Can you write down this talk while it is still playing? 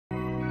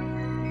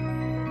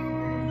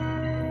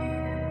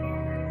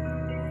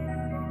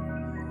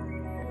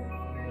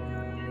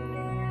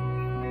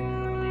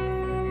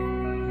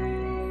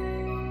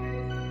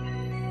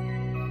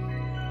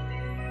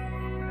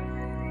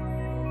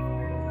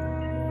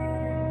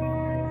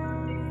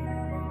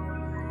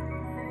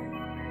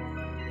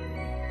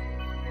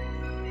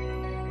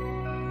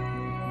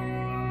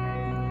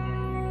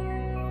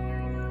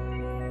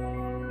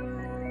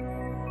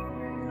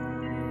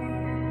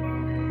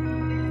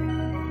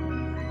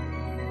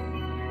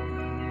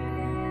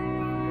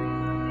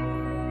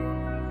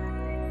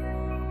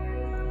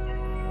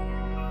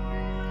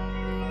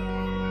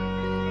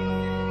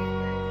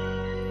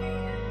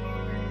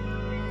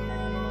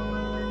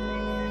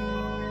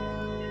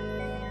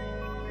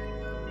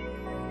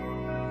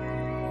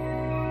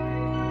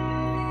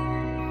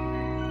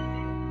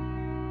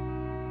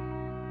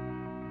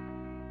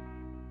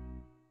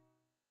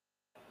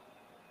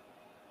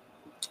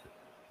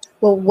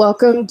Well,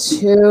 welcome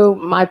to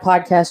my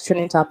podcast,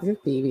 Trending Topic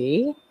of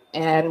BB,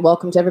 and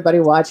welcome to everybody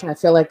watching. I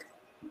feel like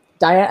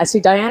I see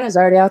Diana's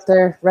already out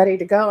there ready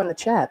to go in the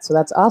chat, so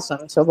that's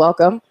awesome. So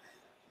welcome.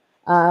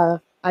 I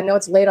know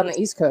it's late on the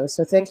East Coast,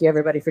 so thank you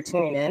everybody for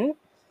tuning in.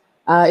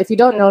 If you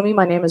don't know me,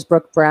 my name is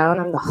Brooke Brown.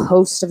 I'm the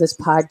host of this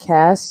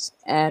podcast,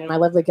 and my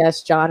lovely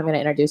guest, John, I'm going to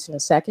introduce in a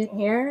second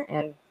here,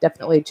 and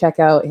definitely check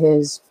out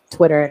his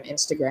Twitter and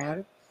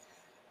Instagram.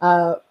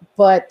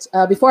 But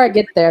before I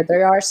get there,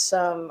 there are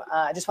some,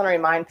 I just want to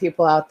remind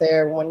people out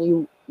there, when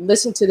you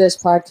listen to this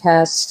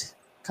podcast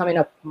coming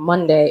up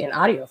Monday in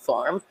audio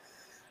form,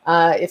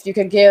 if you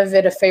could give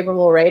it a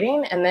favorable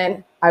rating, and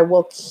then I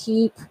will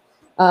keep,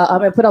 I'm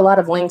going to put a lot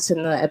of links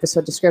in the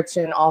episode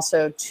description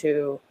also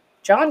to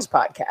John's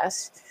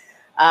podcast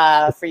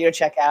for you to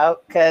check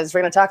out, because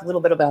we're going to talk a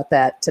little bit about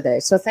that today.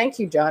 So thank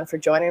you, John, for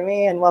joining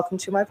me, and welcome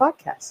to my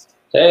podcast.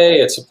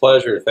 Hey, it's a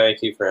pleasure.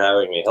 Thank you for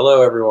having me.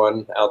 Hello,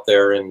 everyone out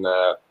there in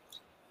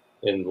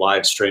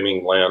live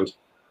streaming land.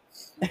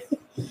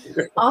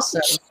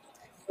 Awesome.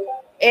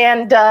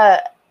 And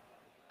I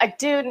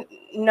do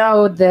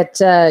know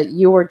that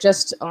you were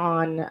just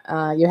on,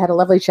 you had a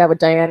lovely chat with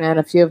Diana and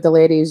a few of the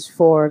ladies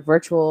for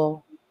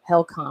Virtual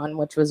HellCon,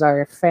 which was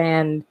our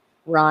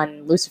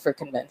fan-run Lucifer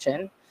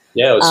convention.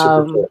 Yeah, it was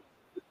super cool.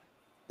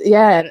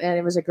 Yeah, and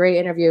it was a great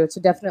interview.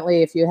 So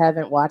definitely, if you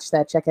haven't watched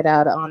that, check it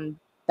out on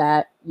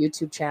that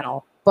YouTube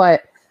channel.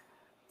 But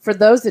for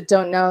those that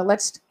don't know,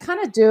 let's kind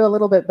of do a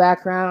little bit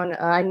background.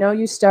 I know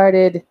you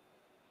started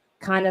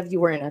you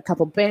were in a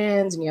couple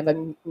bands, and you have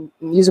a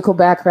musical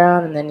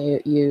background, and then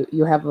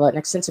you have an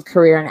extensive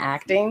career in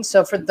acting.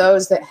 So for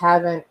those that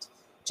haven't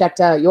checked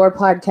out your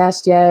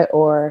podcast yet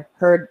or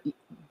heard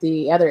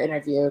the other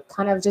interview,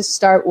 kind of just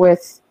start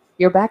with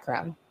your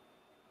background.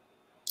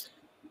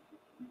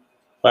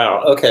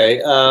 Wow. Okay.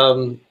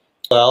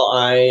 Well,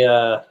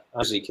 I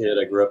was a kid.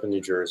 I grew up in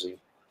New Jersey.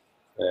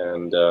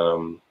 And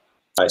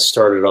I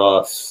started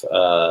off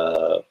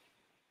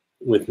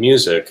with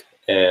music,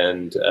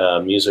 and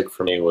music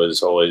for me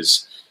was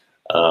always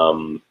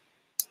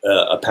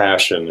a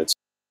passion. It's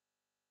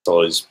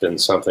always been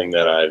something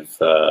that I've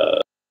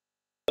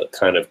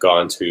kind of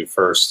gone to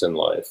first in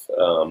life.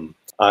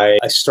 I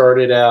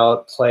started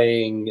out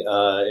playing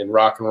in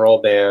rock and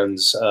roll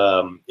bands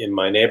in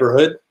my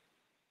neighborhood.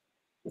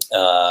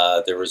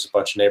 There was a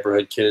bunch of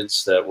neighborhood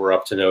kids that were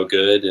up to no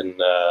good, and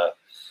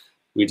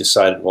we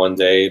decided one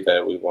day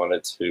that we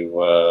wanted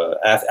to,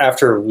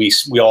 after we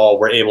all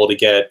were able to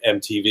get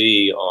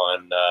MTV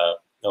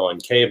on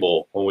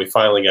cable. When we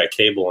finally got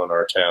cable in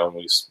our town,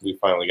 we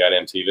finally got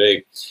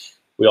MTV.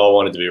 We all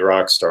wanted to be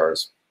rock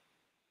stars,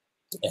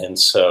 and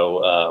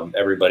so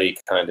everybody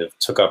kind of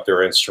took up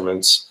their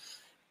instruments.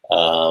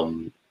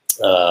 You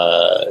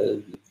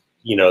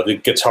know, the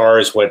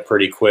guitars went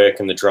pretty quick,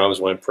 and the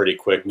drums went pretty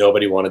quick.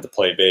 Nobody wanted to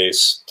play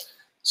bass,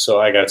 so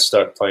I got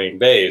stuck playing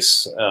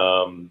bass.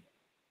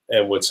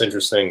 And what's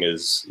interesting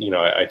is, you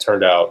know, I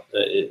turned out,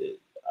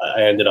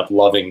 I ended up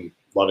loving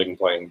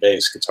playing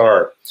bass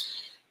guitar.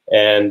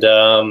 And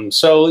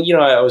so, you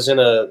know, I was in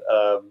a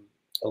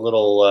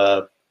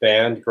little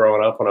band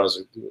growing up when I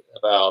was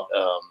about,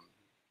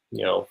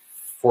 you know,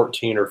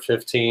 14 or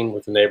 15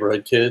 with the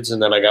neighborhood kids.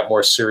 And then I got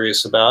more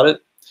serious about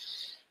it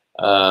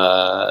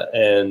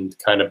and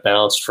kind of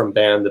bounced from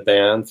band to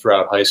band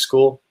throughout high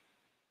school.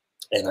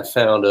 And I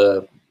found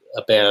a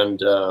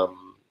band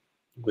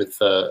with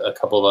a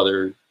couple of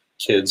other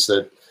kids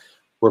that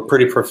were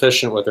pretty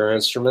proficient with their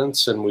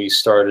instruments, and we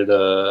started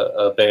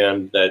a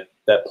band that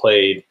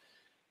played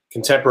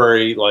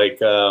contemporary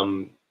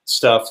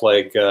stuff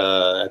like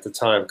at the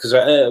time, because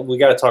we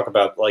got to talk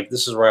about, like,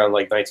 this is around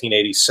like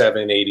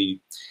 1987,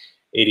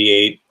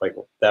 88, like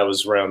that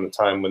was around the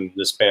time when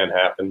this band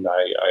happened.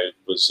 I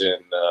was in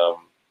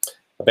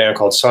a band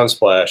called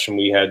Sunsplash, and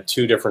we had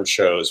two different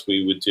shows.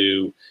 We would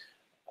do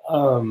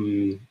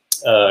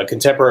a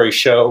contemporary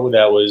show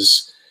that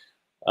was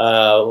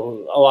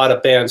a lot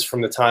of bands from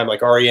the time,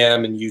 like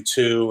REM and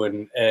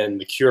U2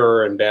 and The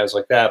Cure and bands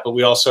like that. But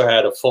we also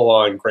had a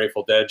full-on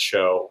Grateful Dead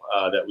show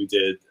that we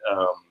did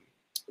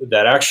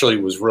that actually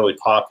was really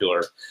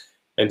popular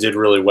and did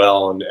really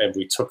well. And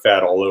we took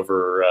that all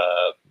over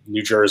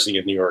New Jersey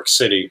and New York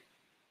City.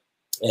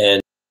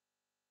 And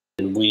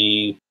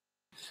we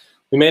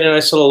made a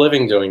nice little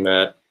living doing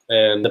that.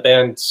 And the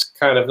band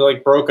kind of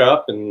like broke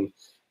up, and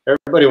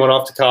everybody went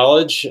off to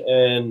college,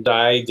 and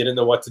I didn't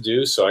know what to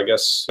do. So I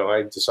guess, you know,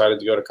 I decided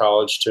to go to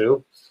college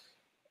too.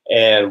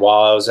 And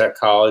while I was at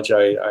college,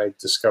 I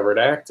discovered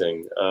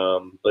acting.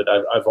 But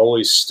I've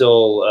always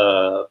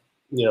still,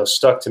 you know,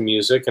 stuck to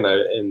music.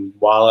 And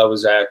while I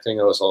was acting,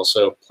 I was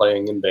also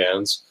playing in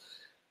bands.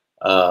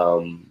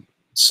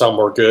 Some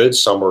were good,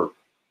 some were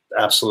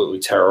absolutely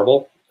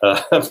terrible.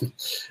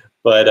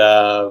 But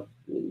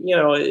you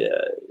know,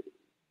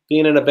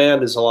 being in a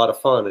band is a lot of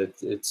fun.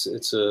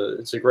 It's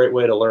a great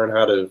way to learn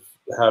how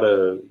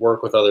to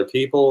work with other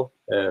people,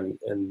 and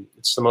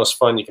it's the most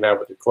fun you can have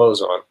with your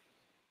clothes on.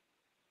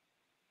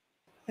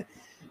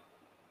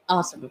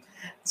 Awesome.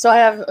 So I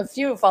have a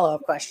few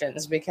follow-up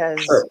questions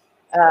because, Sure.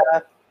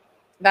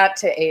 Not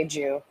to age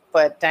you,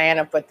 but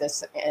Diana put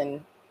this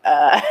in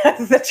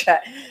the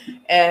chat,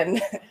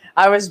 and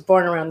I was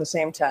born around the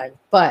same time.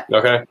 But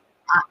Okay.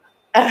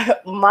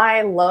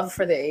 My love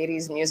for the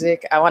 80s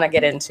music, I want to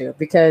get into,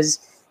 because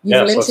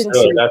you've Yes, let's mentioned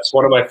do it. That's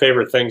one of my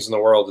favorite things in the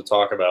world to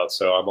talk about.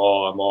 So I'm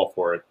all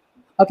for it.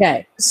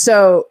 Okay,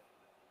 so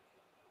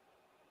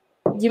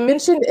you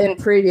mentioned in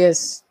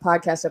previous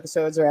podcast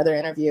episodes or other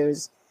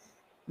interviews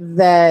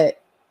that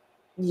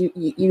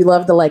you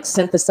love the like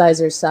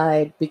synthesizer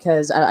side,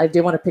 because I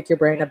do want to pick your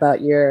brain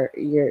about your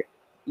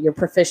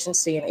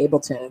proficiency in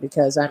Ableton,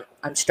 because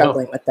I'm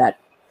struggling with that.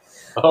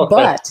 Okay.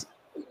 But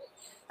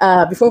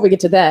before we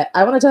get to that,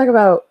 I want to talk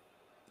about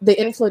the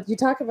influence. You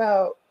talk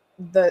about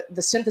the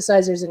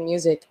synthesizers in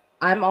music.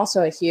 I'm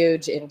also a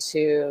huge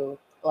into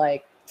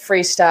like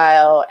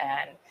freestyle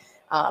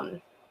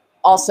and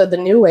also the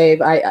new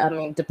wave. I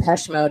mean,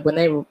 Depeche Mode, when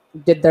they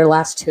did their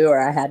last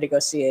tour, I had to go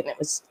see it, and it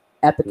was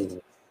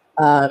epic.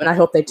 And I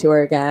hope they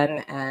tour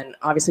again. And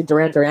obviously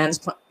Duran Duran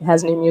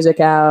has new music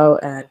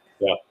out, and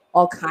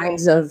all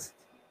kinds of,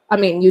 I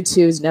mean,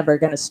 U2's never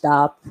going to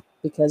stop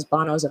because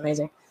Bono's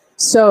amazing.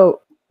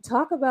 So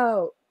talk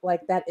about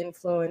like that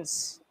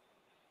influence,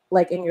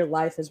 like in your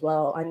life as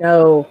well. I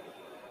know,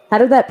 how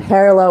did that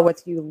parallel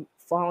with you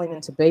falling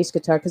into bass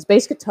guitar? Because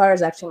bass guitar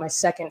is actually my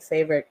second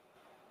favorite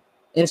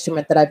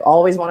instrument that I've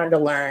always wanted to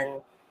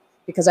learn,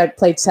 because I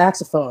played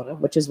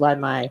saxophone, which is why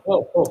my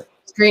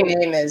screen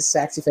name is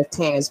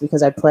Saxy15, is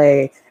because I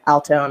play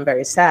alto and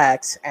bass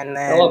sax. And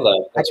then I love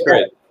that. That's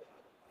great.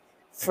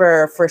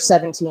 For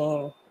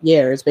 17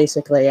 years,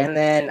 basically. And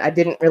then I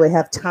didn't really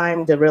have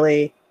time to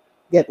really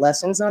get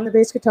lessons on the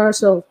bass guitar.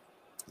 So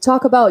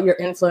talk about your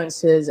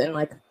influences, and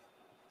like,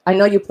 I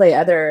know you play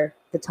other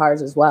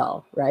guitars as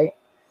well, right?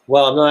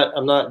 Well,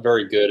 I'm not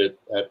very good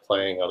at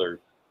playing other.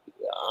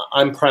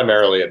 I'm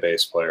primarily a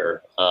bass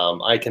player.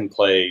 I can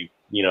play,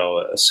 you know,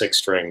 a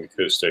 6-string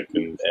acoustic,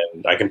 and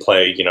I can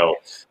play, you know,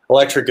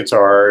 electric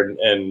guitar,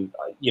 and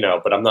you know,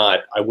 but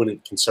I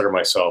wouldn't consider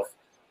myself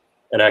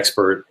an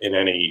expert in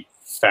any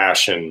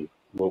fashion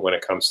when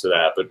it comes to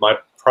that. But my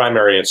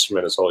primary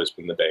instrument has always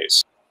been the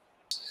bass.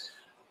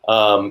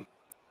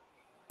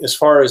 As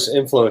far as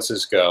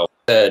influences go,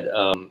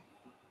 you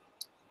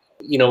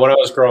know, when I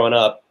was growing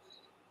up,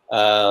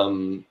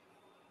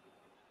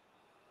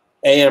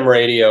 AM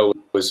radio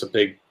was a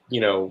big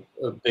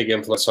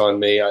influence on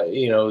me.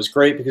 You know, it was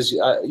great because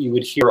you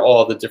would hear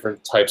all the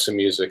different types of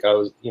music. I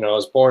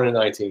was born in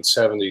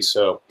 1970,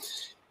 so,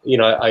 you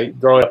know,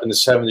 growing up in the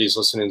 70s,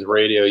 listening to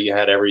radio, you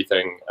had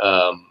everything,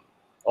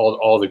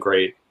 all the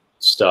great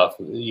stuff,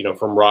 you know,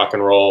 from rock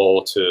and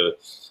roll to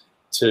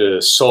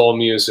soul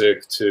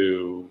music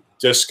to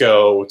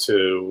disco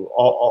to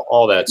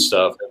all that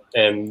stuff.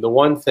 And the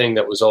one thing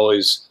that was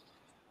always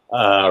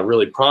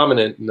really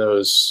prominent in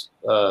those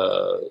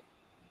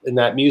in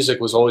that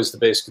music was always the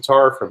bass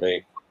guitar for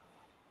me.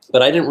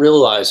 But I didn't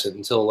realize it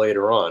until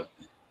later on,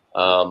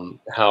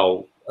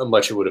 how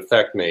much it would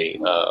affect me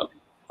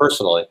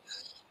personally.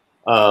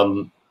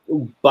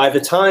 By the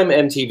time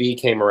MTV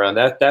came around,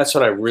 that's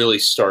when I really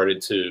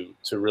started to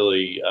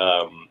really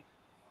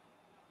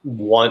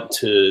want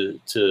to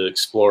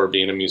explore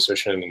being a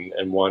musician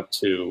and want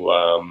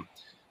to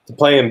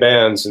play in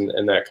bands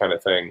and that kind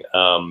of thing.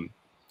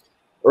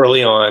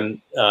 Early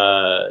on,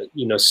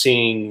 you know,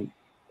 seeing,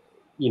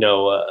 you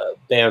know,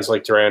 bands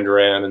like Duran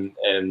Duran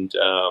and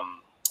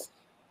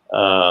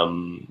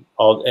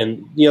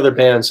the other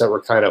bands that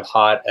were kind of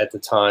hot at the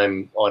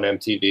time on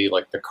MTV,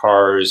 like the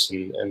Cars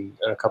and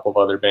a couple of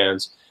other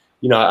bands.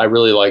 You know, I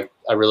really like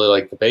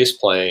the bass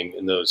playing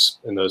in those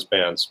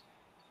bands.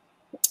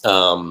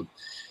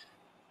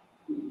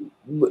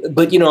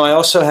 But you know, I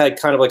also had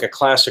kind of like a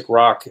classic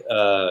rock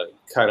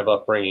kind of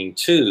upbringing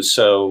too.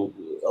 So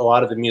a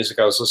lot of the music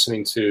I was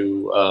listening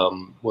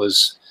to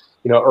was,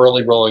 you know,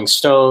 early Rolling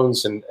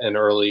Stones and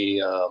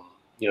early,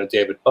 you know,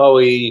 David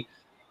Bowie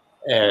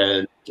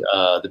and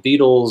the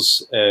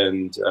Beatles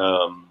and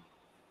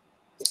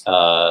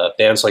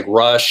bands like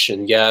Rush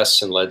and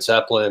Yes and Led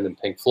Zeppelin and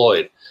Pink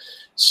Floyd.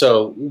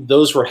 So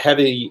those were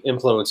heavy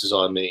influences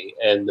on me,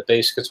 and the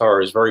bass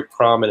guitar is very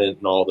prominent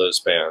in all those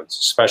bands,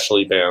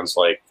 especially bands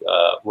like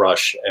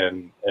Rush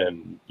and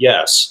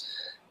Yes.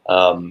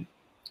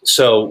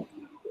 So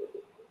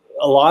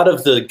a lot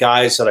of the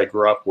guys that I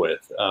grew up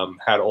with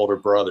had older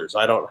brothers.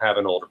 I don't have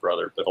an older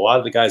brother, but a lot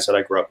of the guys that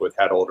I grew up with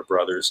had older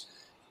brothers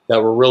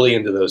that were really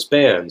into those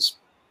bands.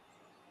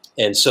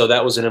 And so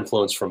that was an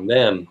influence from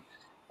them,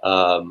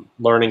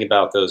 learning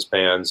about those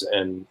bands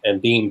and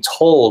being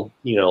told,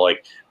 you know,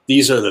 like,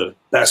 these are the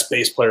best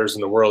bass players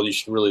in the world. You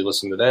should really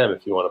listen to them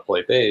if you want to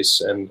play bass.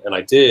 And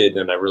I did,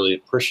 and I really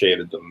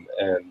appreciated them.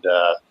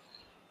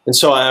 And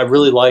so I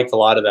really liked a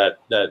lot of that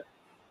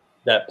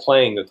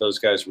playing that those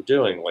guys were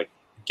doing, like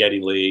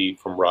Geddy Lee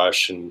from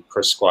Rush and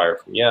Chris Squire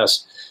from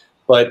Yes,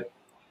 but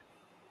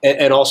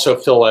and also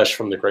Phil Lesh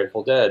from the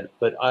Grateful Dead.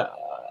 But I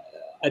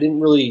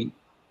really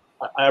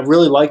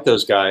liked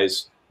those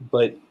guys,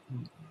 but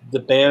the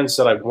bands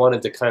that I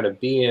wanted to kind of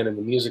be in and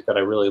the music that I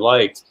really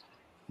liked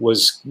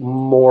was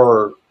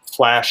more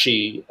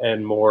flashy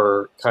and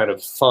more kind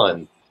of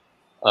fun.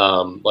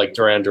 like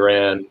Duran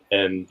Duran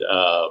and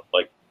a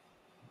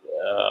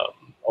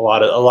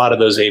lot of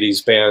those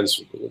 '80s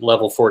bands,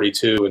 Level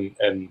 42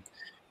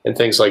 and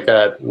things like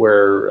that,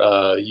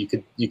 where you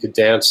could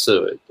dance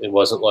to it. It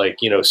wasn't like,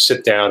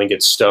 sit down and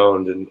get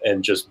stoned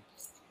and just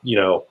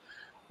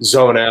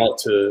zone out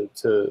to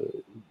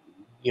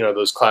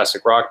those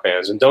classic rock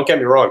bands. And don't get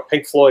me wrong,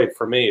 Pink Floyd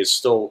for me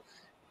is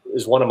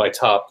one of my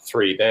top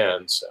 3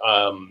 bands.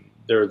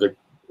 They're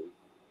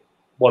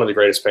one of the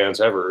greatest bands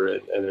ever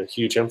and a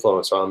huge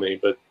influence on me.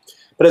 But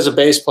as a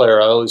bass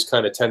player, I always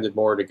kind of tended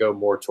more to go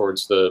more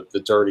towards the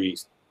dirty,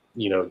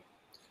 the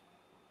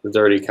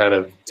dirty kind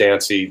of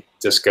dancey,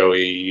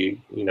 disco-y,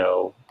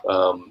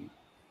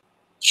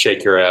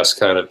 shake your ass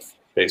kind of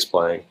bass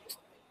playing.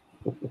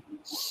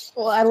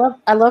 Well,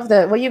 I love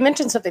that. Well, you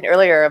mentioned something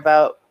earlier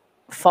about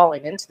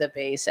falling into the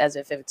bass as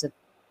if it's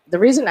the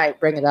reason I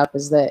bring it up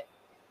is that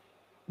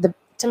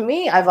to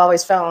me, I've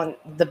always found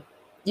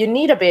you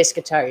need a bass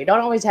guitar. You don't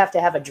always have to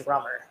have a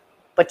drummer,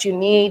 but you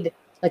need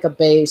like a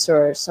bass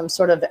or some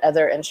sort of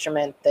other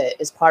instrument that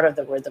is part of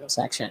the rhythm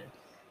section.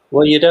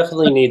 Well, you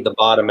definitely need the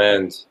bottom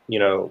end,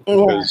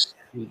 because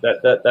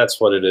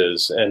that's what it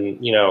is. And,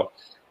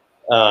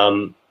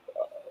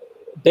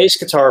 bass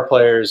guitar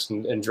players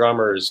and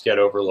drummers get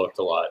overlooked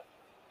a lot.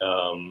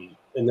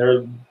 And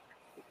they're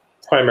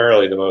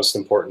primarily the most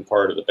important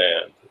part of the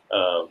band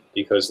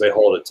because they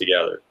hold it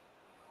together.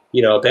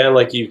 A band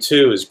like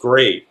U2 is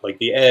great. Like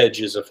The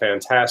Edge is a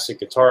fantastic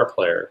guitar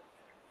player,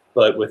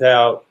 but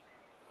without,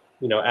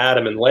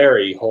 Adam and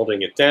Larry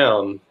holding it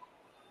down,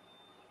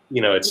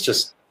 it's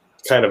just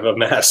kind of a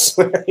mess.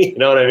 You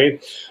know what I mean?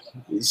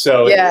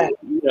 So, yeah.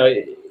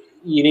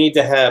 You need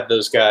to have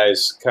those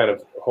guys kind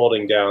of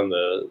holding down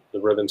the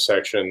rhythm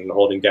section,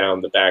 holding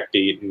down the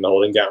backbeat, and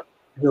holding down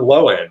the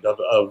low end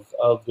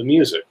of the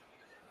music.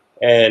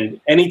 And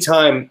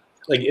anytime,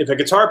 like if a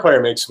guitar player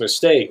makes a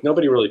mistake,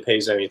 nobody really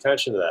pays any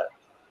attention to that.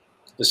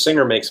 If the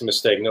singer makes a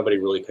mistake, nobody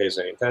really pays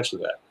any attention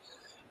to that.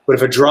 But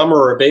if a drummer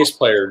or a bass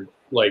player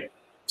like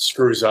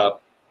screws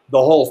up, the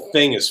whole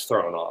thing is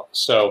thrown off.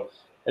 So,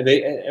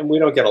 and we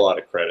don't get a lot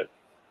of credit.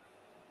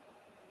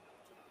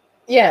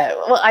 Yeah,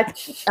 well,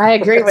 I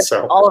agree with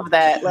all of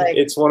that. Like,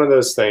 it's one of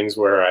those things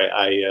where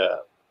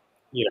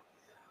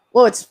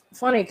Well, it's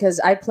funny because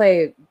I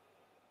play,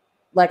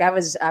 like I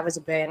was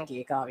a band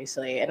geek,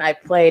 obviously, and I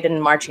played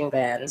in marching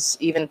bands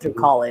even through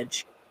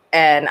college,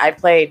 and I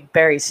played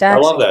Barry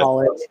sax in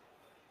college,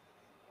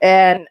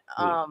 and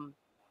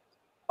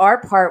our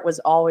part was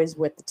always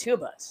with the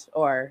tubas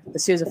or the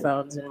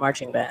sousaphones in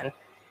marching band,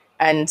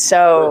 and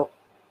so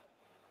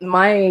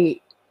my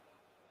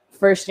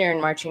first year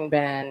in marching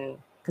band,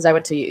 because I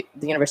went to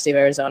the University of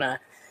Arizona,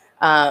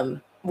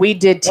 we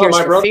did Tears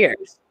for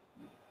Fears.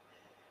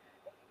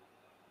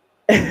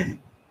 I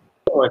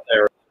went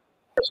to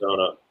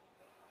Arizona.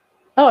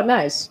 Oh,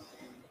 nice.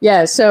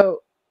 Yeah,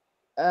 so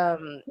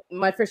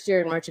my first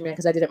year in marching band,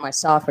 because I did it my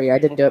sophomore year, I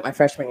didn't do it my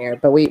freshman year,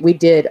 but we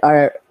did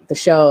the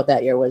show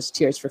that year was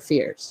Tears for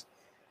Fears,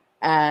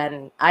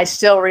 and I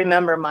still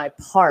remember my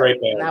part.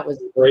 Great band. And that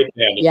was great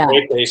band. Yeah.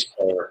 Great bass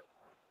player.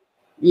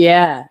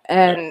 Yeah,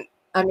 and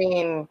I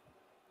mean,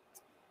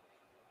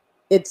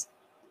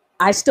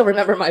 I still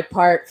remember my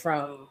part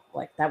from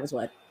like that was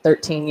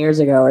 13 years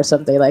ago or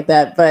something like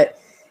that. But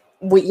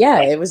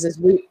it was this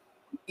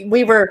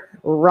we were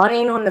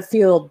running on the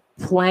field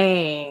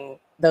playing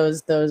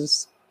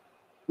those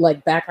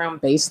like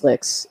background bass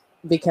licks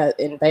because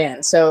in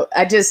band. So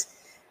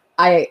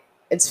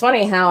it's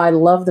funny how I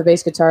love the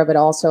bass guitar, but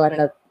also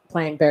ended up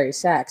playing Barry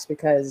sax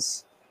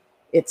because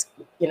it's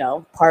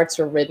parts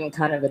are written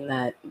kind of in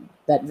that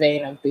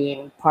vein of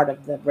being part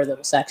of the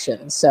rhythm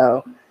section.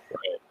 So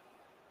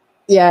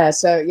yeah,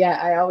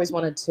 I always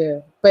wanted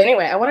to. But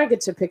anyway, I want to get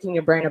to picking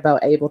your brain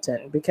about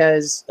Ableton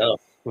because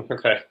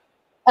okay.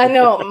 I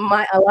know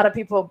a lot of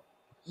people,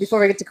 before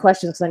we get to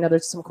questions, because I know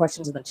there's some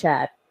questions in the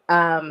chat.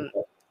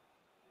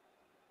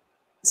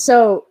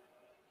 So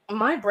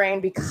my brain,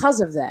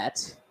 because of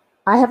that,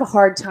 I have a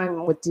hard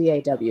time with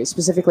DAW,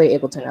 specifically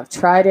Ableton. I've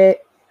tried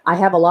it. I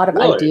have a lot of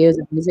ideas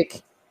of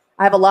music.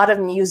 I have a lot of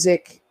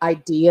music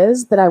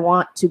ideas that I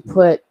want to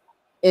put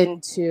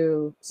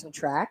into some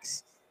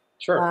tracks.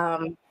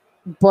 Sure.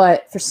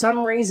 But for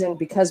some reason,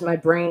 because my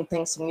brain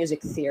thinks in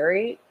music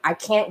theory, I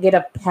can't get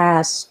up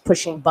past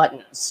pushing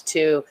buttons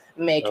to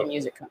make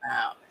music come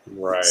out.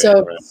 Right.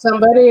 So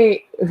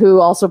somebody who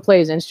also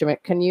plays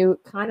instrument, can you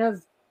kind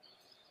of,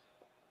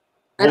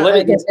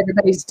 I guess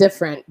everybody's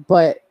different,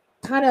 but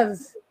kind of,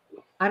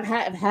 I've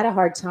had a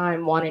hard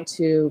time wanting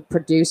to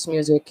produce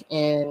music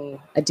in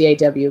a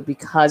DAW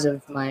because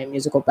of my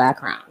musical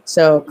background.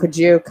 So could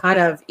you kind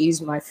of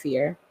ease my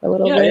fear a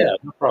little bit? Yeah,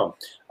 no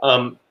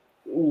problem.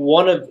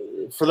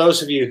 For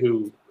those of you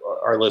who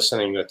are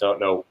listening that don't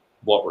know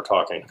what we're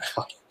talking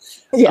about.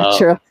 Yeah,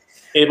 true.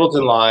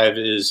 Ableton Live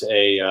is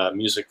a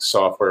music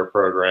software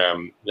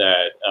program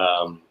that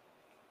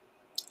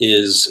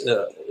is,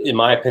 in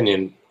my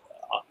opinion,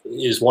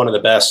 is one of the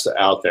best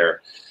out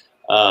there.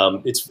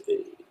 It's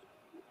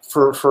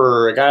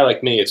for a guy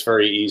like me, it's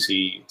very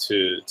easy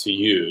to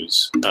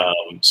use.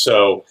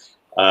 So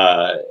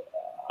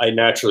I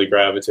naturally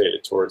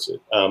gravitated towards it.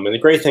 And the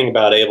great thing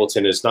about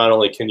Ableton is not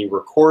only can you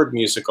record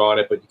music on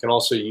it, but you can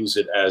also use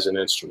it as an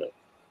instrument,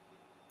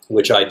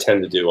 which I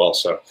tend to do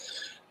also.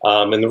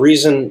 And the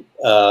reason,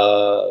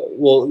 well,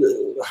 all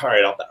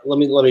right, let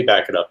me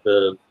back it up.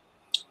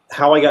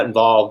 How I got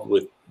involved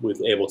with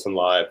Ableton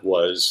Live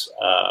was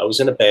I was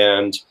in a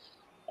band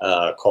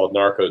called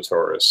Narco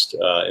Tourist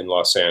in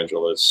Los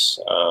Angeles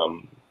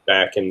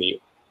back in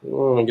the,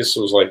 I guess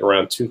it was like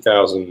around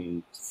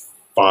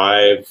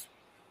 2005,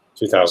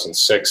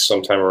 2006,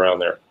 sometime around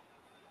there.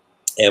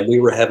 And we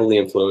were heavily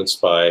influenced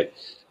by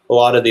a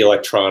lot of the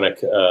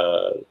electronic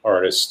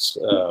artists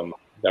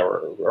that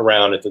were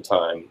around at the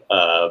time.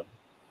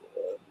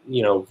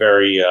 You know,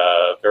 very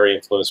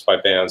influenced by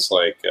bands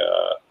like,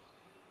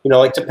 you know,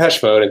 like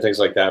Depeche Mode and things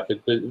like that.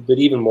 But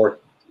even more,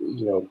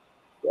 you know,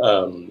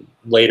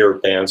 later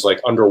bands like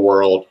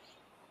Underworld,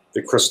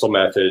 The Crystal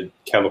Method,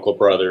 Chemical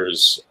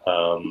Brothers,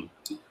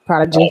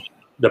 Prodigy.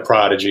 The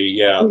Prodigy,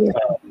 yeah. Oh, yeah.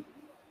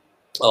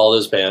 All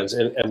those bands,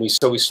 and we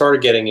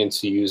started getting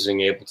into using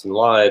Ableton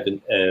Live,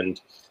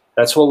 and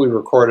that's what we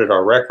recorded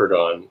our record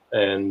on,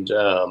 and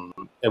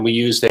we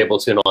used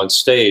Ableton on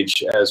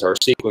stage as our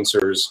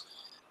sequencers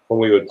when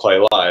we would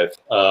play live.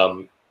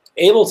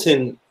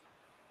 Ableton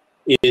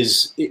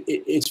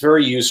it's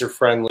very user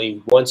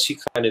friendly once you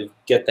kind of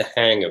get the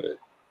hang of it,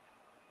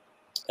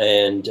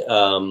 and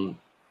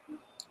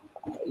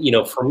you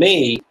know, for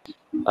me,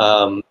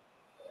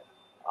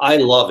 I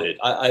love it.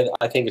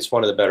 I think it's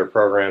one of the better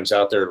programs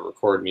out there to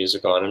record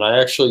music on. And I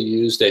actually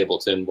used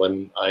Ableton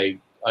when I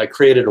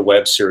created a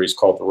web series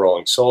called The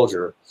Rolling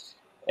Soldier.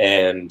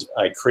 And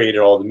I created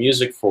all the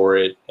music for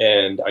it.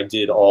 And I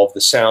did all of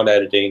the sound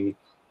editing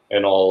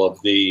and all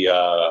of the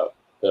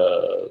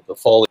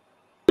Foley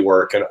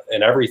work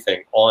and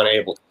everything on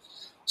Ableton.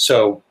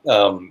 So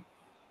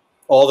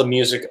all the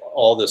music,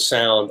 all the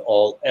sound,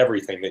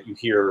 everything that you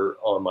hear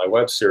on my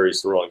web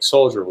series, The Rolling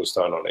Soldier, was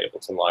done on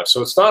Ableton Live.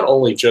 So it's not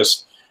only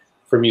just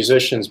for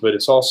musicians, but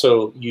it's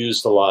also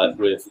used a lot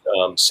with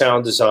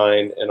sound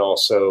design and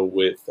also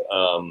with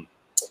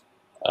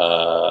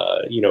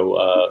you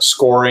know,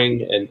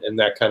 scoring and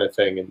that kind of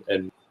thing,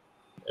 and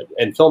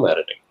film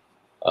editing.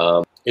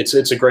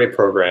 It's a great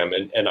program,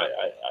 and I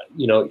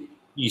you know,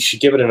 you should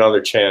give it another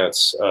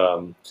chance.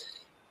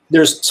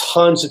 There's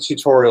tons of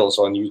tutorials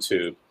on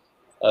YouTube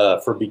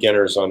for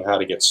beginners on how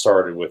to get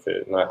started with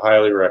it, and I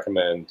highly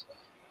recommend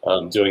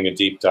doing a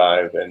deep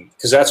dive, and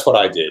because that's what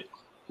I did,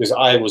 because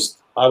I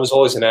was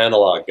always an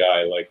analog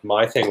guy. Like,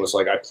 my thing was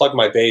like, I plug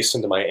my bass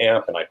into my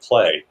amp and I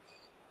play.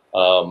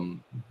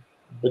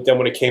 But then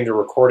when it came to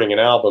recording an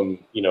album,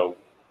 you know,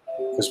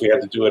 because we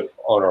had to do it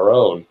on our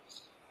own,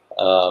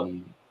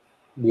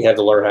 we had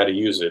to learn how to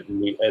use it.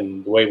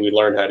 And the way we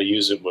learned how to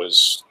use it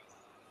was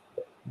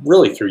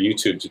really through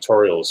YouTube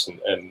tutorials,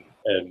 and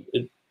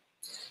it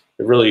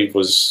really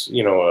was,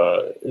 you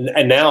know,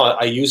 and now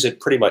I use it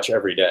pretty much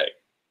every day.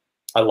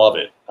 I love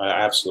it. I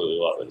absolutely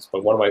love it.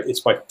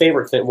 It's my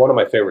favorite thing. One of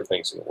my favorite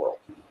things in the world.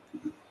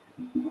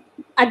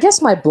 I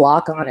guess my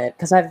block on it,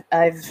 because I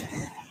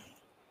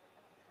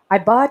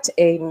bought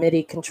a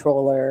MIDI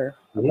controller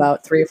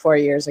about 3 or 4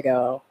 years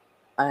ago,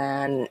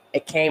 and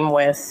it came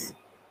with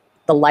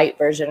the light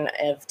version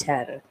of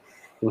 10.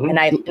 And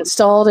I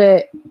installed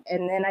it,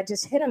 and then I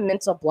just hit a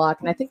mental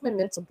block. And I think my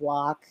mental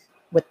block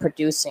with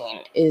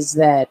producing is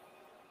that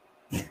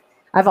I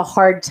have a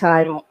hard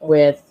time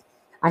with,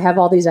 I have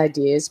all these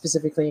ideas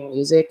specifically in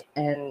music,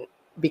 and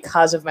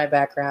because of my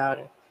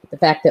background, the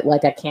fact that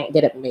like I can't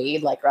get it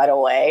made like right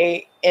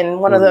away in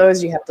one of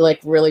those, you have to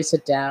like really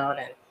sit down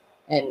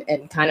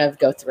and kind of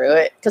go through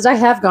it. Because I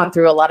have gone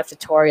through a lot of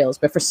tutorials,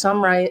 but for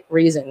some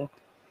reason,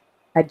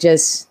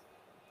 it's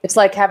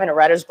like having a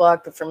writer's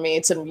block, but for me,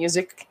 it's a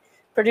music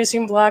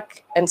producing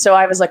block. And so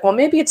I was like, well,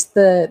 maybe it's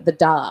the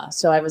DAW.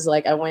 So I was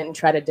like, I went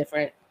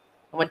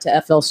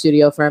to FL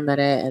Studio for a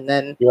minute, and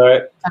then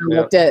kind of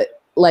looked at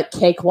like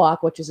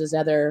Cakewalk, which is his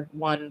other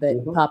one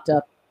that popped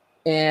up.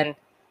 And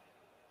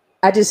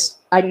I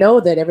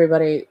know that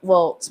everybody,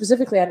 well,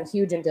 specifically I'm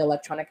huge into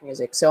electronic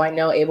music. So I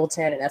know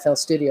Ableton and FL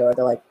Studio are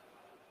the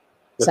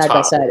side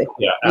by side.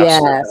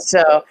 Yeah.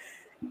 So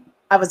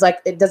I was like,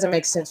 it doesn't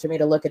make sense for me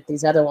to look at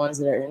these other ones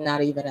that are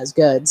not even as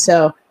good.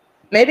 So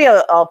maybe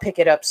I'll pick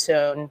it up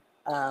soon.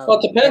 Well,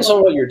 it depends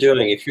on what you're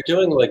doing. If you're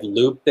doing like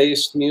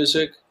loop-based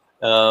music,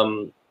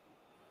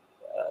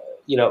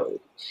 you know,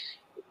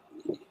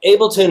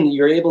 Ableton,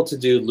 you're able to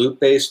do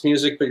loop-based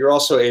music, but you're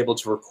also able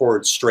to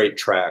record straight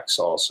tracks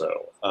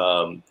also.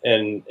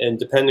 And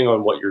depending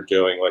on what you're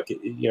doing, like,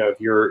 you know, if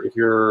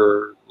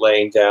you're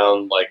laying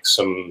down like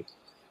some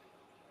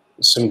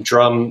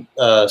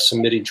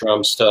MIDI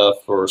drum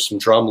stuff or some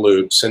drum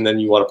loops, and then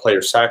you want to play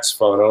your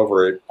saxophone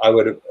over it, I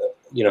would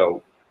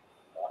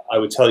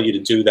tell you to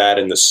do that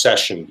in the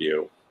session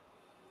view,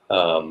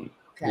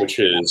 which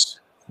is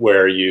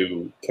where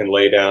you can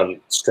lay down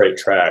straight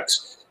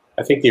tracks.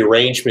 I think the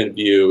arrangement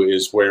view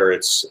is where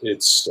it's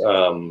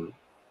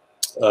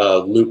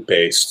loop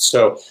based.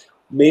 So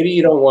maybe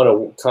you don't want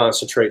to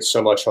concentrate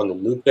so much on the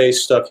loop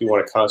based stuff. You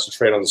want to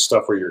concentrate on the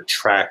stuff where you're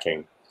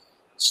tracking.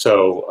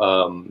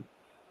 So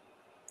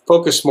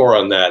focus more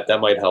on that. That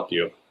might help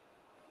you.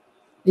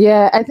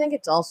 Yeah, I think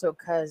it's also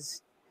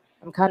because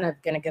I'm kind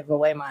of going to give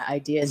away my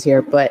ideas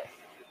here, but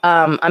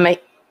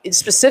it's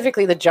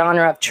specifically the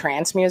genre of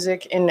trance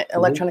music in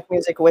electronic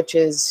music, which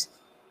is,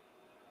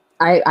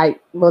 I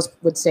most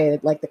would say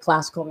like the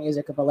classical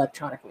music of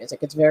electronic music.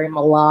 It's very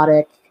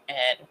melodic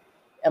and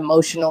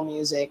emotional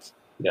music.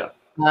 Yeah.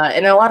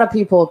 And a lot of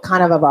people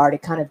kind of have already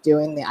kind of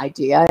doing the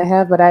idea I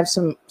have, but I have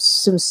some,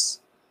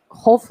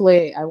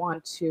 hopefully I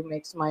want to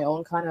make my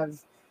own kind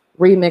of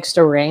remixed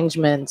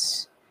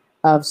arrangements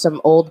of some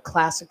old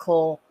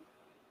classical,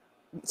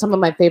 some of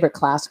my favorite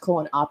classical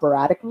and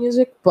operatic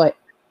music, but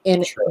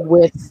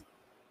with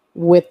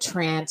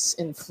trance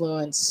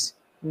influence,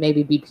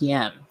 maybe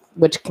BPM,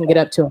 which can get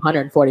up to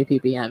 140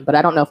 ppm, but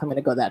I don't know if I'm going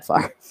to go that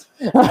far.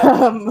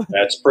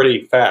 That's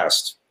pretty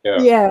fast.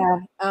 Yeah.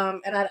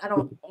 And I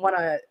don't want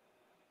to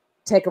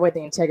take away the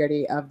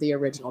integrity of the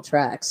original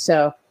tracks.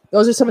 So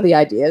those are some of the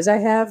ideas I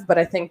have, but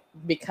I think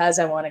because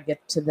I want to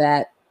get to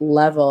that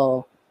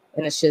level,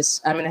 and it's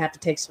just, I'm going to have to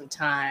take some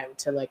time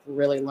to like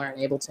really learn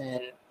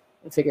Ableton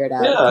and figure it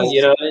out. Yeah,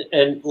 you know,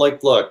 and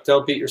like, look,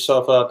 don't beat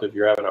yourself up if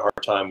you're having a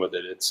hard time with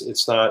it.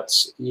 It's not,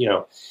 you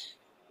know,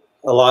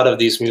 a lot of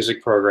these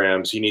music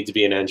programs, you need to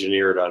be an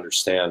engineer to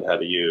understand how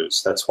to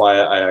use. That's why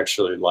I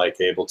actually like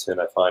Ableton.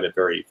 I find it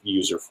very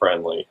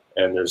user-friendly.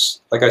 And there's,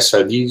 like I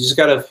said, you just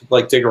got to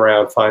like dig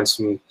around, find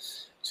some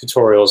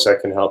tutorials that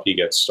can help you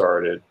get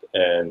started,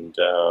 and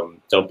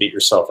don't beat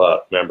yourself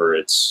up. Remember,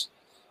 it's,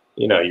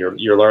 you know,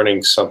 you're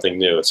learning something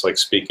new. It's like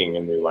speaking a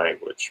new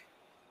language.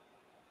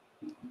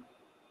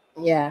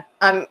 Yeah,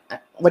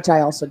 which I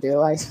also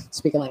do. I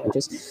speak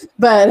languages,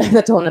 but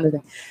that's a whole other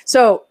thing.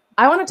 So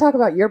I want to talk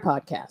about your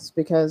podcast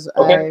because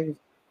I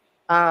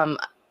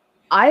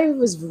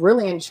was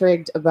really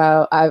intrigued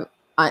about. I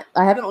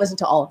haven't listened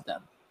to all of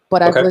them,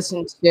 but I've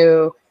listened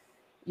to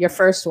your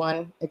first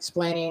one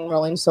explaining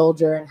Rolling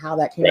Soldier and how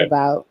that came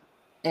about,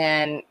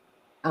 and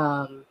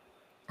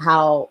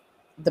how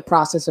the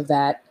process of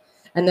that.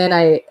 And then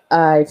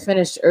I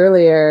finished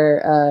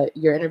earlier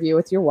your interview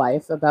with your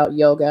wife about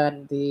yoga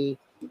and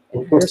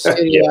in her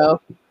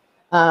studio.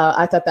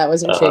 I thought that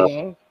was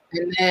intriguing.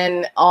 And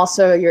then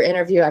also your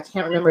interview, I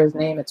can't remember his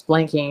name, it's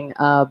blanking,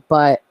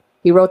 but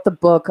he wrote the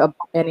book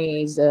and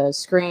he's a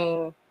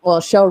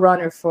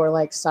showrunner for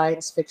like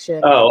science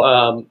fiction.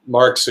 Oh,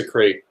 Mark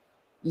Secrete.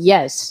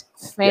 Yes,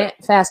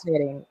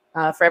 fascinating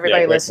for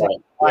everybody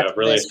listening. Yeah,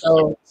 really.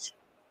 So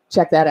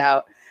check that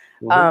out.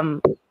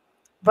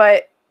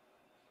 But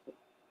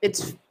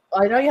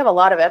I know you have a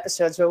lot of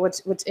episodes, but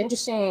what's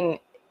interesting,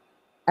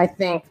 I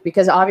think,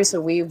 because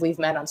obviously we've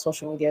met on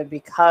social media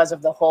because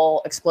of the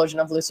whole explosion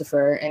of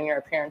Lucifer and your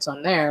appearance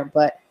on there,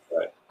 but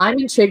I'm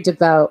intrigued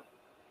about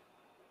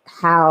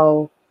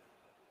how,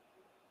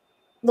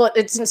 well,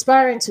 it's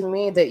inspiring to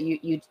me that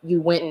you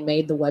went and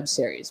made the web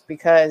series,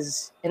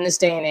 because in this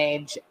day and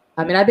age,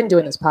 I mean, I've been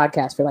doing this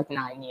podcast for like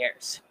 9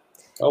 years.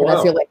 Oh, and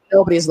I feel like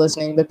nobody's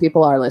listening, but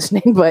people are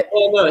listening. But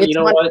no, you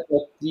know what?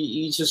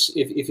 You just,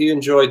 if you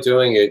enjoy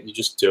doing it, you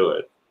just do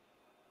it.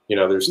 You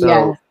know, there's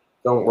no,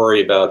 don't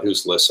worry about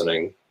who's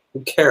listening. Who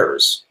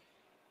cares?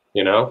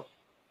 You know?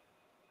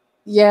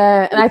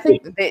 Yeah, and I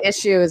think the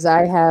issue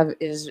I have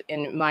is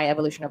in my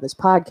evolution of this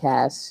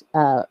podcast,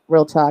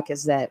 Real Talk,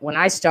 is that when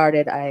I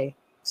started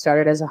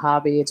as a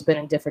hobby. It's been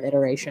in different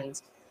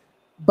iterations.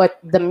 But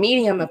the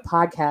medium of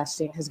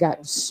podcasting has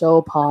gotten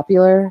so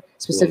popular,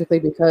 specifically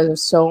because of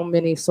so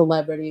many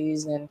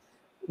celebrities and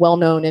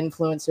well-known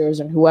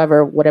influencers and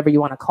whatever you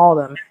want to call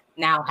them,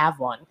 now have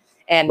one.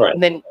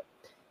 And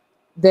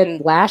then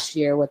last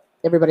year, with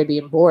everybody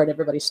being bored,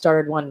 everybody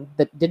started one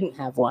that didn't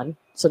have one.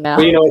 So now,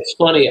 well, you know, it's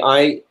funny.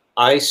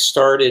 I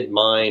started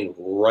mine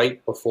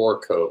right before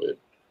COVID,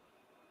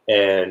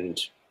 and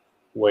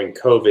when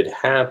COVID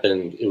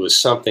happened, it was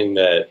something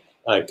that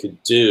I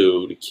could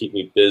do to keep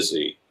me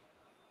busy.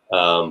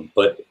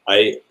 But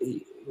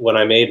when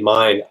I made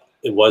mine,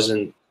 I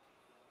wasn't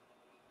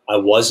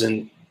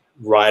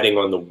riding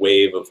on the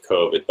wave of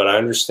COVID, but I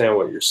understand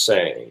what you're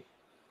saying.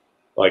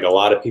 Like, a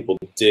lot of people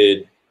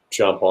did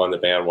jump on the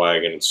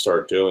bandwagon and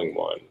start doing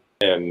one.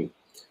 And,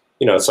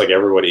 you know, it's like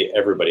everybody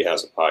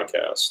has a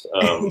podcast.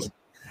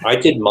 I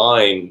did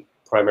mine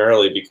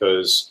primarily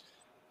because,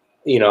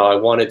 you know, I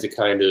wanted to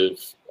kind of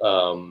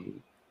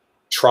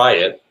try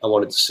it. I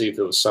wanted to see if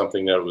it was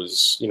something that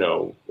was, you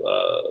know,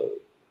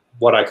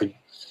 what I could,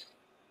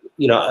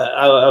 you know,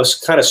 I was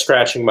kind of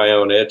scratching my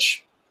own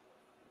itch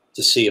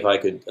to see if I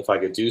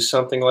could do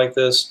something like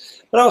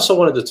this. But I also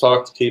wanted to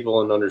talk to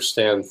people and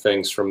understand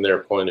things from their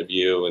point of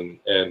view,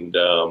 and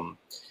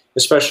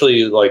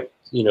especially, like,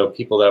 you know,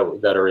 people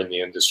that are in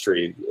the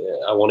industry.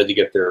 I wanted to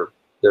get their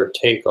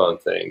take on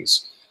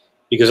things,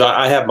 because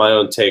I have my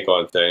own take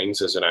on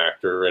things as an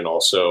actor, and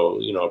also,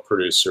 you know, a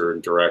producer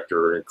and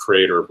director and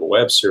creator of a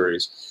web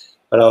series.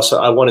 But also,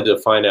 I wanted to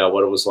find out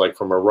what it was like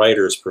from a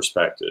writer's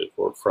perspective,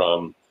 or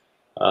from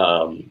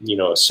you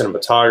know, a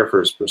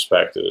cinematographer's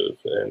perspective,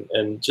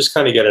 and just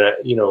kind of get a,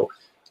 you know,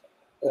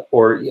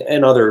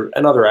 and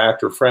other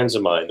actor friends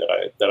of mine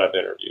that I've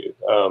interviewed.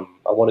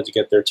 I wanted to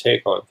get their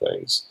take on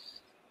things.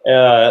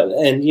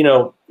 And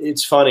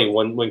it's funny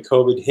when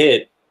COVID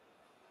hit,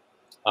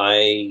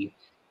 I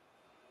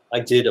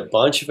did a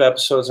bunch of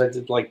episodes. I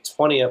did like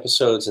 20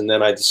 episodes, and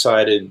then I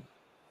decided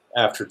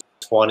after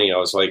 20, I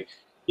was like,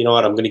 you know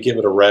what, I'm going to give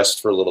it a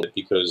rest for a little bit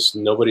because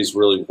nobody's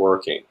really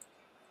working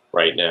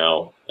right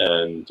now,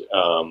 and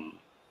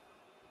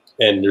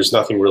there's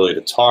nothing really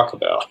to talk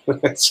about.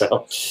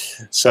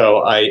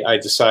 so I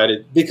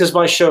decided, because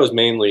my show is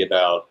mainly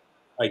about,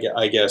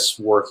 I guess,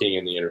 working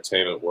in the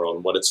entertainment world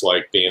and what it's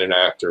like being an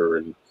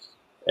actor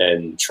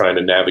and trying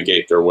to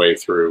navigate their way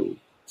through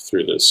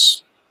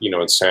this,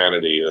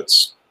 insanity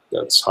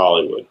that's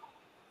Hollywood.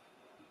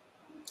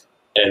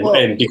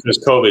 And because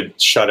COVID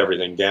shut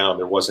everything down,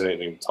 there wasn't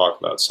anything to talk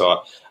about.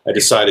 So I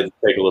decided to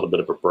take a little bit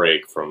of a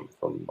break from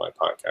my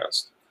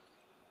podcast.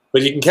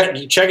 But you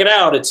can check it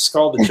out. It's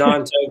called The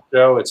John Tague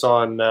Show. It's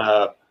on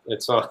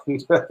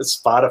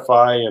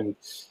Spotify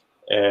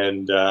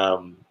and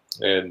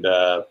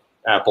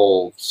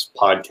Apple's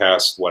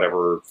podcast,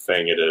 whatever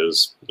thing it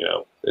is.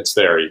 It's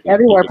there.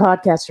 Everywhere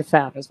podcasts are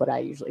found is what I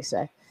usually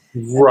say.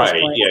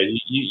 Right. Yeah.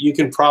 You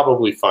can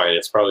probably find it.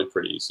 It's probably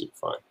pretty easy to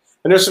find.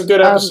 And there's some good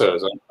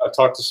episodes. I've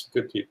talked to some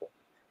good people.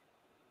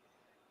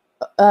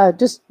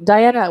 Just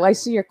Diana, I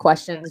see your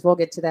questions. We'll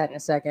get to that in a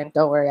second.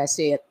 Don't worry, I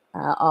see it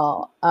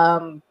all.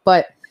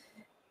 But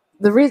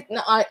the reason,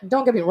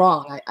 don't get me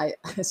wrong, I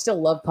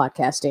still love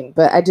podcasting,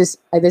 but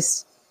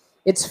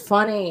it's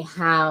funny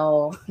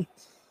how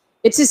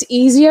it's just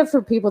easier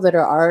for people that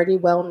are already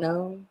well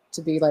known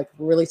to be like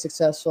really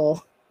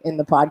successful in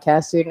the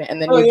podcasting,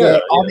 and then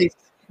get all these.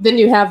 Then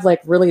you have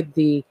like really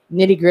the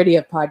nitty gritty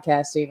of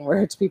podcasting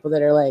where it's people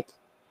that are like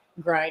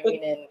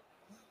grinding and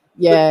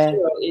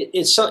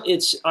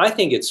I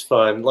think it's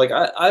fun. Like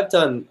I've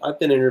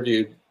been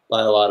interviewed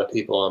by a lot of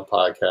people on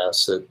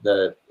podcasts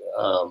that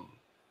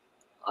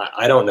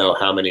I don't know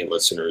how many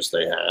listeners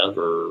they have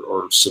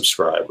or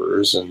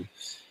subscribers. And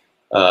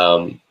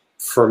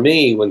for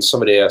me, when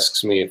somebody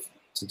asks me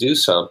to do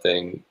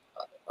something,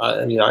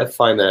 I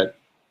find that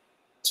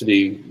to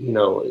be,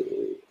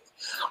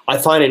 I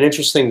find it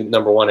interesting that,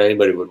 number one,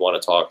 anybody would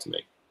want to talk to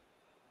me.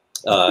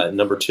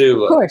 Number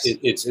two,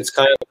 it's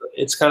kind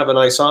of a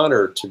nice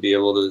honor to be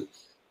able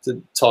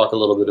to talk a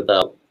little bit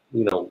about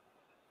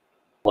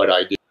what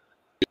I do.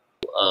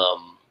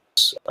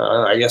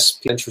 I guess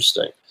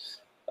interesting,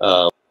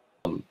 but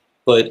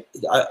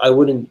I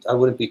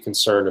wouldn't be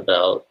concerned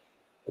about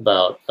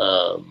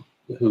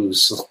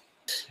who's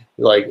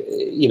like,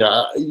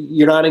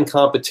 you're not in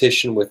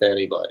competition with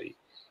anybody.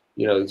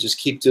 Just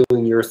keep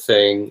doing your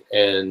thing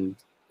and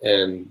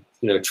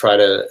try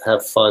to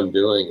have fun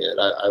doing it.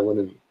 I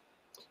wouldn't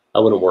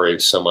worry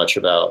so much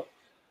about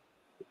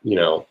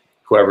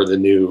whoever the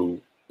new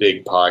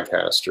big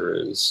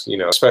podcaster is,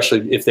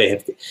 especially if they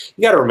have.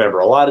 You got to remember,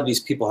 a lot of these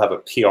people have a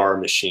PR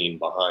machine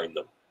behind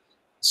them,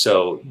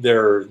 so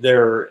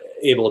they're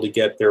able to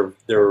get their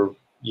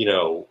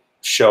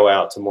show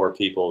out to more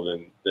people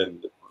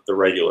than the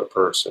regular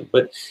person.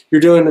 But you're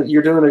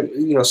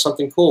doing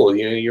something cool.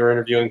 You're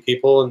interviewing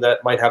people, and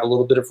that might have a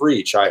little bit of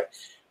reach. I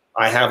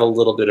have a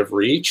little bit of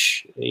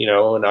reach,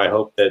 and I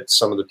hope that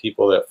some of the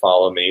people that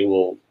follow me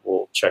will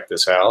check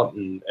this out,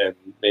 and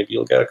maybe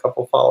you'll get a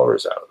couple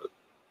followers out of it.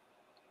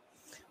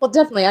 Well,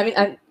 definitely. I mean,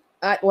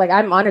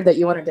 I'm honored that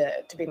you wanted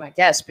to be my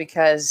guest,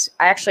 because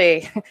I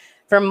actually,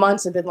 for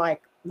months, have been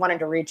like wanting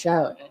to reach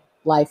out, and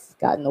life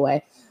got in the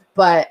way.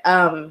 But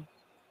what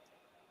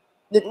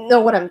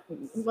I'm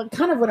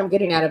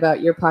getting at about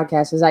your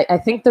podcast is I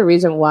think the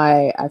reason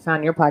why I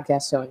found your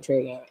podcast so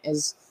intriguing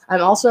is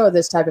I'm also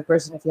this type of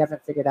person, if you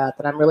haven't figured out,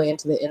 that I'm really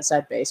into the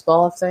inside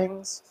baseball of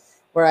things,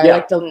 where I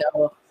like to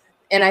know.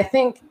 And I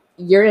think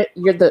your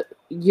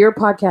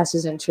podcast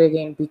is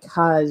intriguing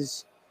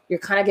because you're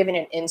kind of giving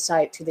an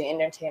insight to the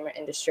entertainment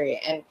industry.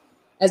 And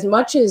as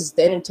much as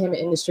the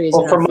entertainment industry is,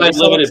 from my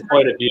limited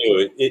point of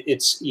view,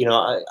 it's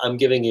I'm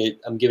giving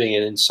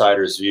an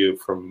insider's view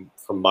from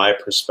my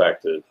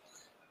perspective,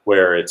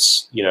 where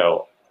it's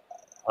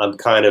I'm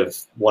kind of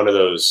one of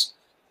those,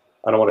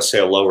 I don't want to say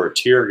a lower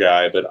tier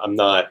guy, but I'm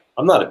not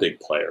a big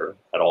player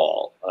at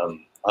all.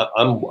 I'm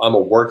a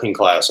working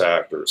class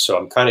actor, so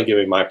I'm kind of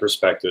giving my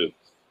perspective,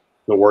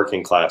 the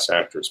working class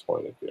actor's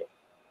point of view.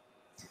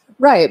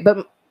 Right,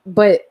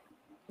 but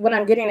what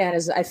I'm getting at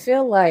is I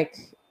feel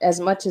like, as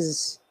much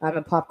as I'm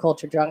a pop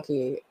culture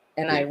junkie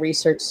and I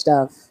research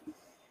stuff,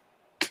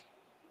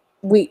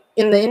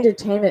 in the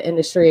entertainment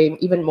industry,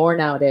 even more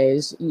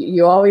nowadays,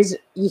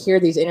 you hear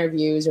these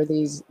interviews or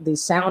these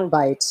sound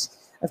bites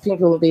of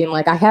people being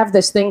like, I have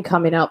this thing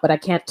coming out, but I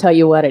can't tell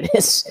you what it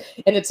is.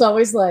 And it's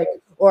always like,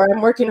 or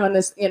I'm working on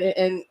this.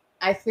 And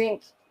I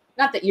think,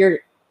 not that you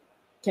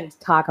can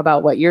talk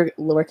about what you're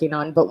working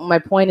on, but my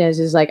point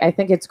is like, I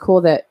think it's cool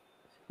that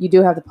you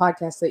do have the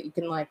podcast that you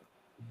can like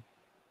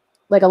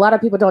a lot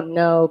of people don't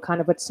know kind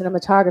of what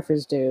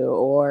cinematographers do,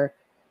 or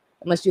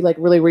unless you like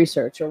really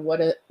research, or what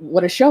a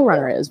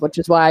showrunner is, which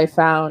is why I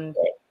found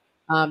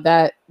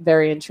That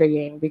very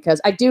intriguing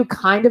because I do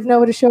kind of know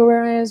what a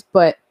showrunner is,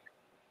 but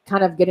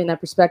kind of getting that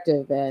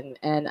perspective,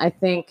 and I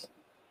think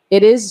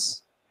it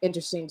is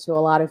interesting to a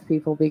lot of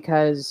people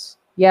because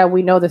yeah,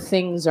 we know the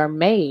things are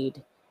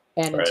made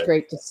and it's Right.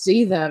 great to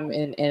see them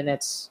in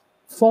its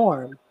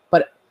form,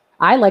 but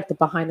I like the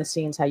behind the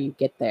scenes how you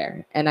get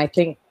there, and I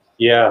think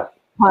Yeah.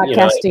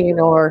 podcasting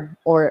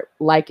or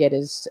like it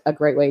is a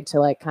great way to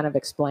like kind of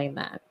explain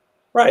that.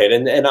 Right,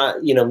 and I,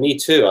 me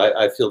too.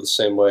 I feel the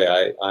same way.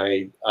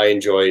 I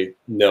enjoy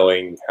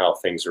knowing how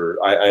things are.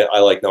 I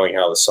like knowing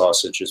how the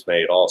sausage is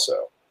made.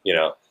 Also,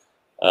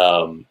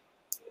 um,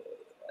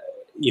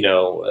 you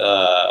know,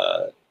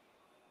 uh,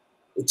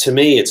 to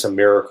me, it's a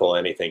miracle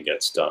anything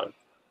gets done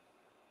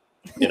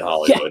in Yeah.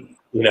 Hollywood.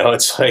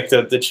 It's like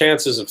the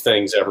chances of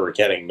things ever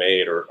getting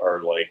made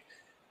are like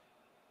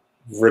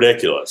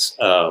ridiculous.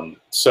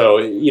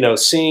 So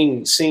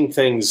seeing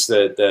things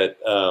that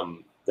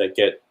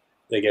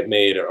get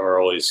made are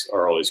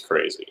always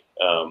crazy.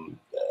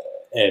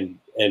 And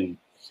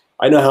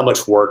I know how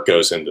much work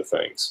goes into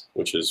things,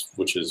 which is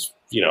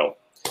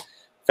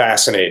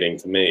fascinating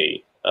to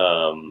me.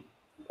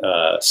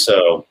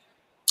 So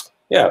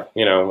yeah,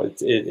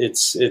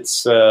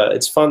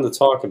 it's fun to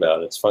talk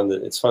about. It's fun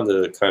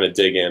to kind of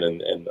dig in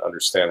and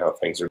understand how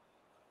things are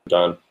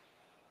done.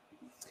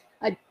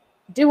 I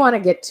do want to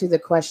get to the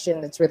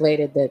question that's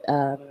related that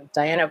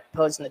Diana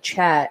posed in the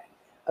chat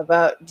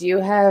about do you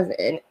have,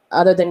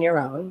 other than your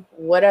own,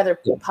 what other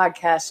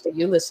podcasts do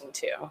you listen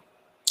to?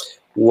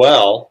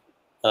 Well,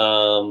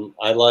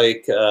 I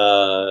like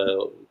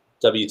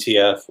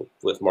WTF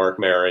with Mark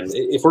Maron.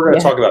 If we're going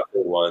to talk about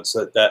good ones,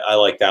 that I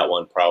like that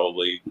one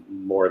probably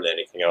more than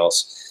anything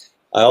else.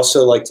 I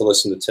also like to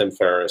listen to Tim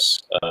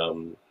Ferriss,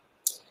 although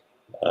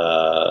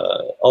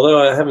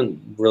I haven't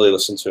really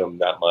listened to him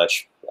that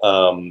much.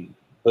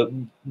 But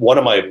one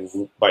of my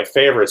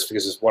favorites,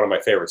 because it's one of my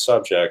favorite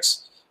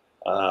subjects,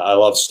 I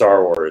love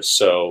Star Wars.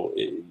 So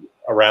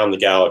Around the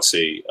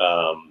Galaxy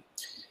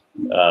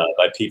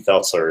by Pete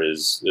Feltzler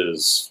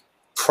is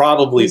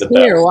probably the best.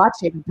 Here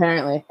watching,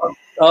 apparently.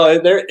 Oh,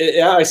 there!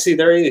 Yeah, I see.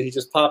 There he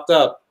just popped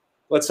up.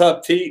 What's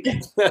up, Pete?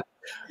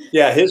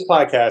 Yeah, his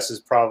podcast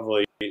is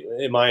probably,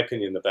 in my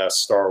opinion, the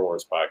best Star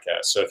Wars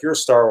podcast. So if you're a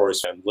Star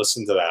Wars fan,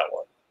 listen to that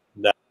one.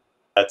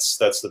 That's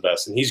the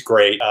best, and he's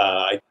great.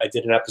 I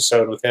did an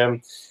episode with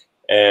him,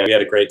 and we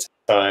had a great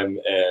time,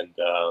 and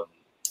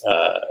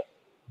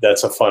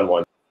that's a fun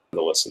one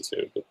to listen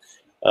to. But,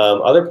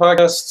 other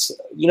podcasts,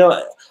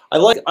 I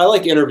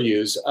like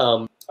interviews.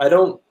 I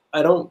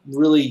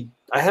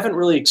haven't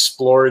really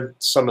explored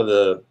some of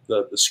the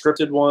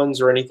scripted ones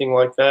or anything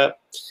like that.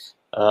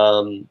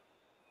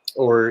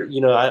 Or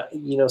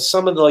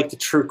some of the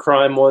true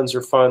crime ones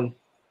are fun.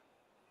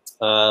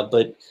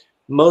 But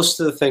most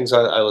of the things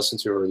I listen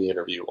to are the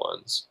interview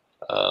ones.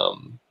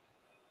 I'm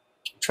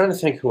trying to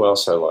think who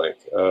else I like.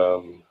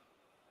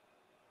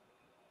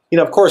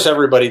 Of course,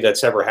 everybody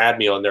that's ever had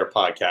me on their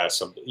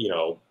podcast,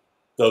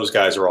 those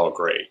guys are all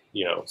great.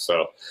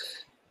 So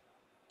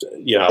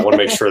I want to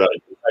make sure that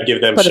I give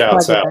them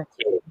shouts out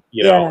too,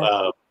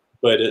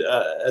 but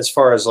as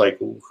far as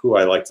who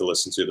I like to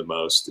listen to the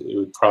most, it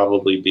would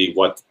probably be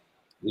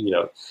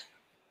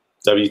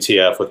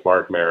WTF with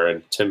Mark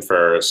Maron, Tim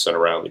Ferriss, and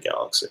Around the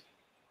Galaxy.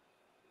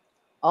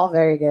 All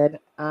very good.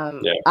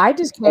 I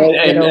just can't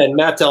and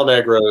Matt Del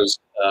Negro's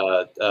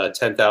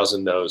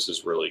 10,000 No's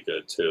is really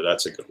good too.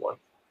 That's a good one.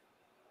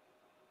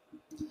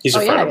 He's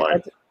a friend of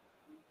mine.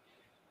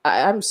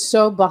 I'm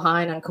so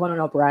behind on Conan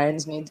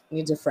O'Brien's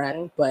needs a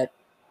friend, but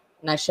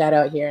nice shout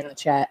out here in the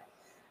chat.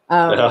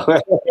 One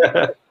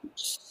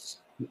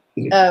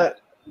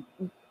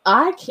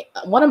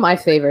of my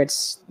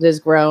favorites has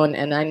grown,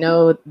 and I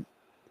know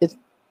it's.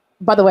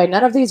 By the way,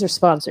 none of these are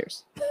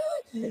sponsors,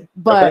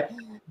 but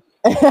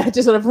I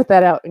just want to put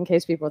that out in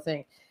case people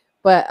think.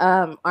 But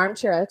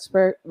Armchair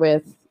Expert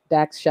with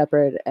Dax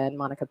Shepard and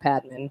Monica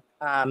Padman.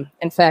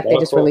 In fact, they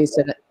just released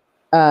an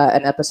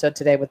episode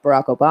today with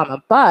Barack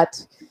Obama,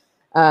 but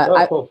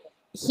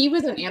he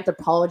was an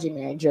anthropology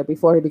major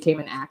before he became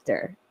an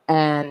actor.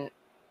 And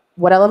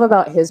what I love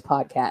about his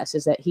podcast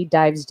is that he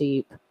dives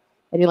deep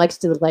and he likes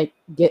to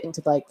get into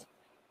the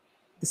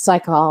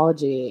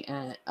psychology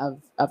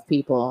of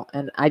people.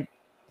 And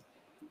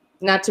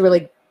not to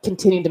really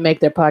continue to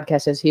make their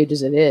podcast as huge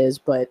as it is,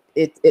 but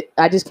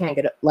I just can't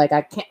get it.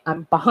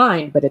 I'm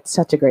behind, but it's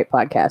such a great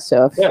podcast.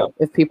 So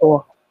if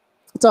people,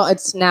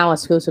 it's now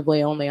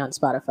exclusively only on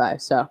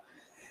Spotify, so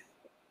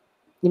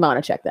you might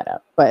want to check that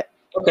out. But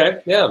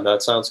okay, yeah,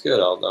 that sounds good.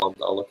 I'll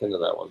look into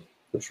that one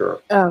for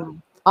sure.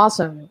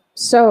 Awesome.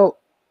 So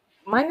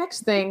my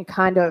next thing,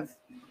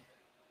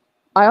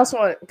 I also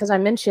want, because I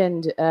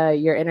mentioned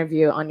your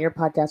interview on your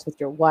podcast with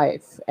your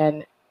wife,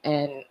 and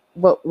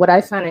what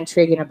I found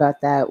intriguing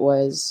about that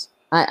was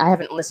I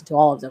haven't listened to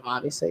all of them,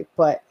 obviously,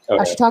 but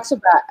she talks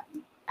about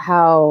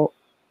how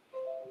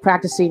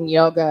practicing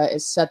yoga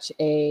is such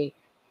a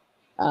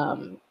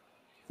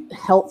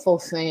helpful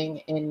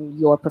thing in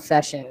your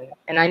profession.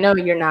 And I know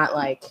you're not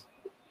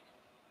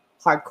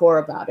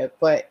hardcore about it,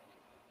 but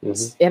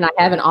and I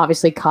haven't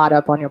obviously caught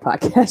up on your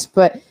podcast,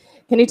 but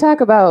can you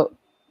talk about,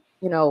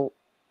 you know,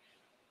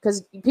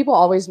 because people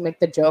always make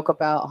the joke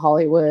about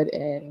Hollywood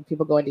and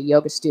people going to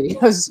yoga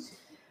studios,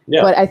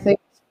 but I think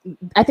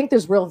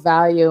there's real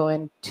value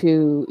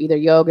into either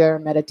yoga or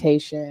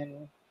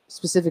meditation,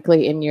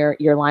 specifically in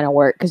your line of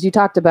work, because you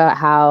talked about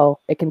how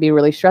it can be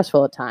really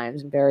stressful at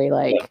times and very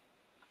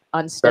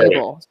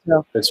unstable.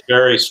 So it's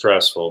very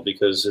stressful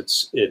because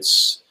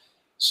it's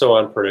so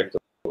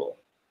unpredictable.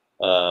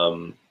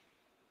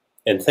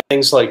 And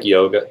things like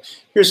yoga.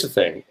 Here's the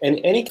thing: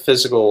 any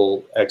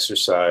physical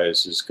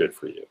exercise is good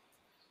for you.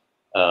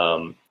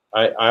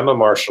 I'm a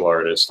martial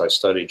artist. I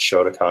studied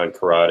Shotokan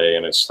karate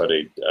and I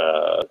studied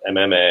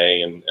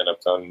MMA, and I've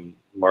done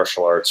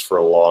martial arts for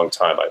a long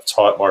time. I've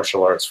taught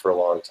martial arts for a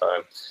long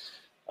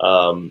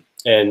time,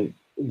 and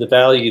the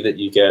value that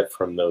you get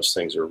from those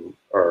things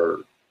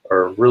are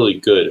really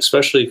good,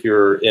 especially if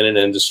you're in an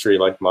industry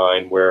like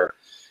mine where,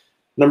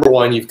 number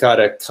one, you've got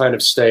to kind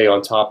of stay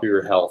on top of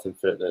your health and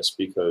fitness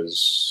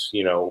because,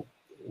 you know,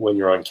 when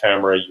you're on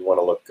camera, you want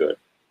to look good.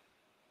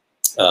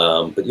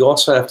 But you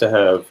also have to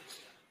have,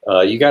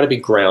 you got to be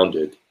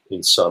grounded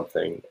in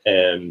something.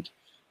 And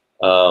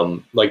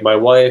like my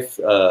wife,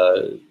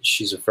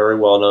 she's a very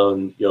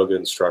well-known yoga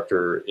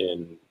instructor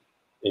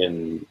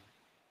in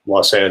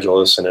Los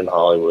Angeles and in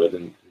Hollywood.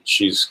 And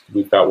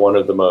we've got one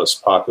of the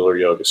most popular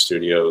yoga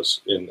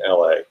studios in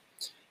LA.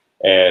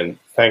 And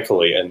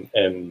thankfully,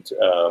 and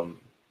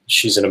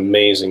she's an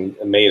amazing,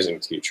 amazing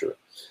teacher.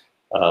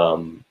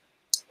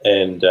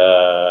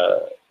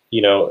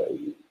 You know,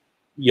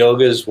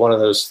 yoga is one of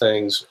those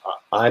things.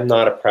 I'm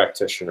not a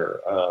practitioner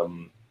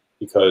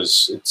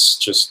because it's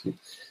just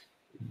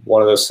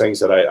one of those things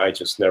that I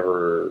just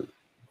never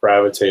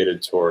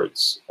gravitated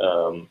towards.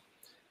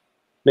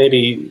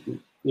 Maybe,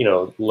 you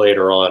know,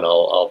 later on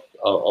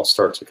I'll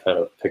start to kind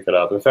of pick it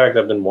up. In fact,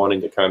 I've been wanting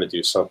to kind of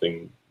do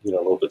something, you know,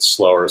 a little bit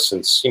slower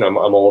since, you know,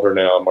 I'm older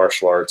now.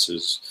 Martial arts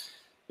is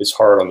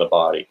hard on the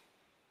body.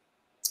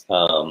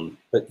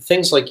 But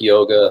things like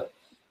yoga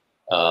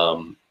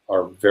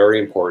are very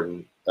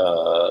important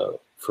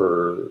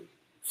for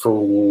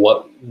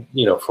what,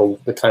 you know, for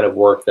the kind of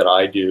work that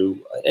I do.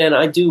 And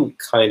I do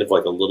kind of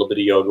like a little bit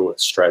of yoga with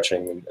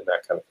stretching and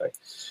that kind of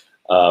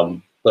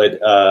thing.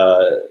 But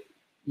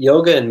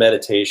yoga and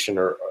meditation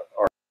are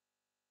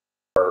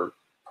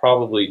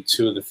probably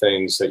two of the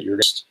things that you're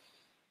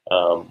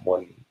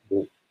when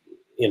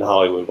in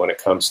Hollywood when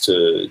it comes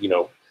to, you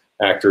know,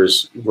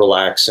 actors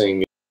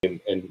relaxing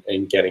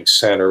and getting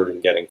centered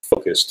and getting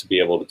focused to be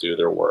able to do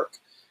their work.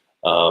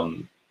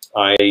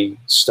 I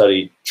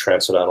studied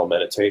transcendental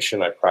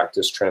meditation. I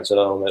practiced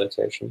transcendental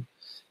meditation.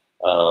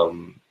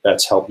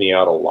 That's helped me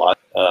out a lot.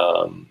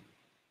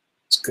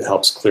 It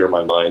helps clear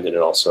my mind, and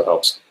it also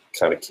helps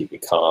kind of keep me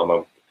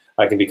calm.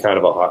 I can be kind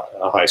of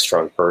a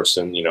high-strung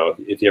person. You know,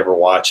 if you ever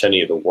watch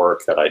any of the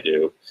work that I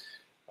do,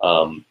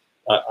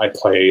 I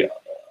play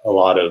a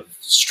lot of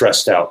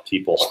stressed out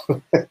people.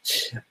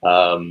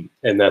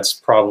 And that's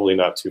probably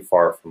not too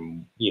far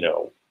from, you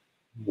know,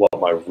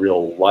 what my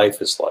real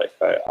life is like.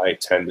 I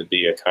tend to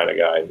be a kind of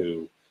guy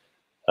who,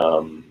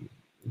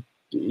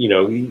 you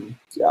know,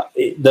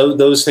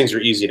 those things are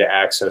easy to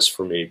access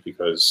for me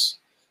because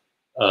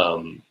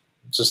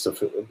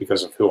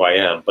because of who I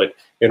am. But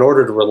in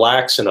order to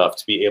relax enough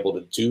to be able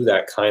to do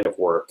that kind of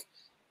work,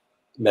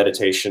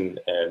 meditation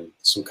and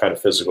some kind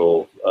of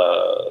physical,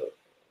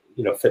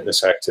 you know,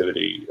 fitness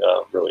activity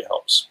really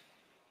helps.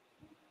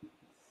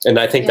 And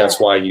I think that's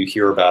why you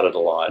hear about it a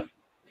lot,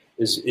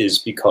 is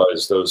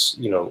because those,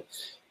 you know,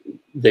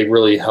 they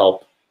really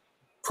help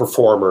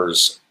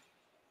performers,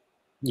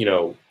 you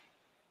know,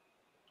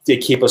 they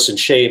keep us in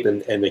shape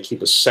and they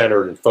keep us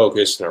centered and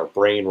focused and our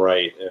brain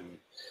right.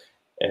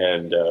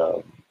 And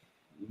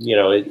you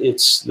know,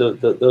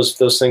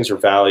 those things are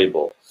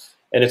valuable.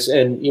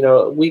 And you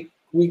know,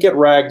 we get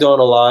ragged on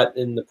a lot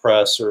in the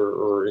press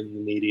or in the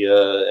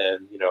media,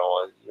 and you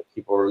know,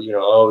 people are, you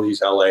know, oh,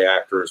 these LA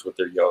actors with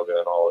their yoga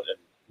and all, and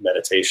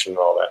meditation and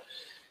all that.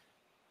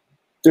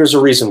 There's a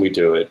reason we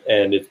do it,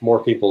 and if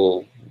more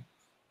people,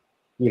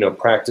 you know,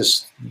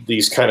 practice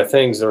these kind of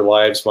things, their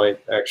lives might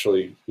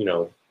actually, you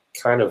know,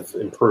 kind of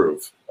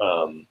improve.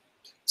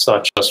 It's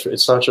not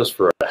just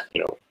for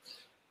you know,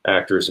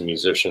 actors and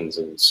musicians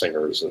and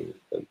singers and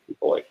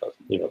people like that,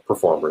 you know,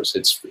 performers.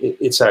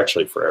 It's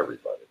actually for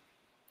everybody,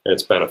 and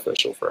it's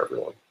beneficial for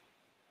everyone.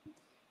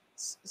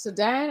 So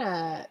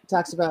Diana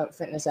talks about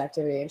fitness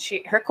activity, and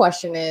her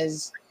question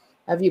is,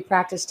 have you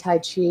practiced Tai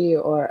Chi,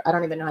 or I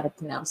don't even know how to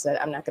pronounce it.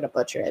 I'm not going to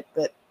butcher it,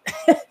 but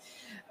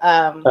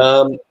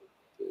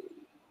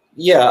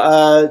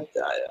yeah,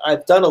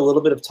 I've done a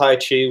little bit of Tai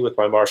Chi with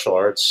my martial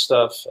arts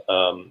stuff.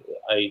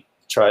 I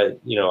try,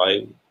 you know,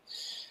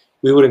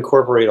 we would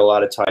incorporate a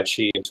lot of Tai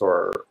Chi into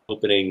our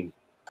opening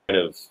kind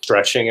of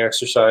stretching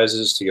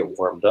exercises to get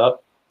warmed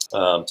up.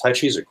 Tai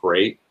Chi is a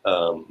great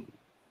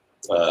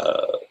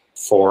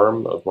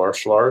form of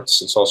martial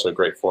arts. It's also a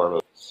great form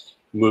of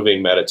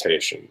moving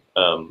meditation.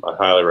 I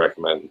highly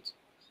recommend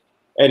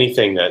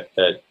anything that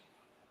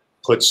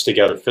puts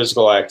together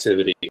physical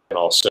activity and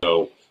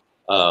also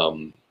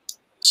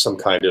some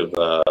kind of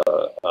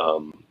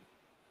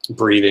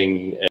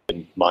breathing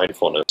and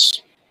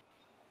mindfulness.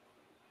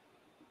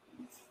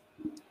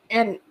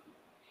 And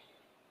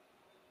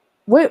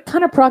what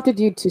kind of prompted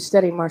you to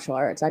study martial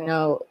arts? I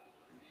know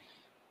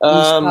you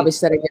probably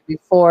studied it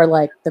before,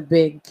 like the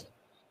big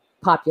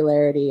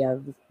popularity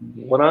of.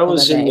 When I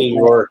was in New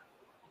York,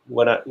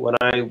 when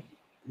I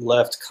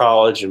left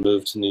college and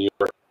moved to New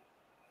York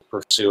to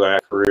pursue a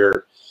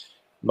career,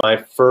 my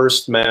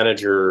first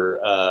manager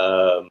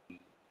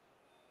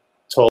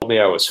told me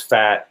I was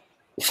fat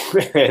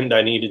and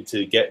I needed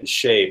to get in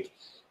shape,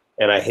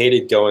 and I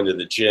hated going to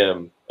the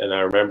gym. And I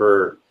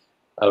remember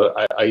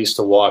I used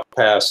to walk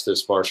past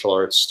this martial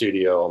arts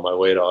studio on my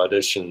way to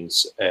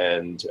auditions,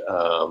 and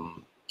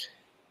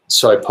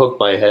so I poked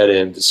my head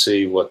in to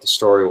see what the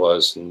story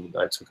was, and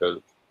I took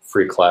a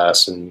free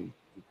class, and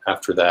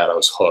after that I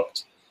was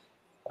hooked.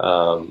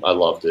 I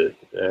loved it,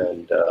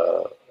 and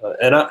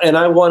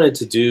I wanted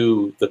to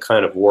do the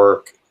kind of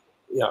work.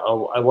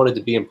 I wanted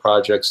to be in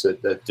projects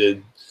that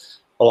did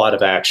a lot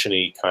of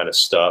action-y kind of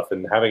stuff,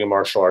 and having a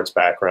martial arts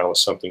background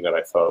was something that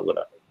I thought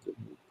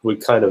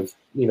would kind of,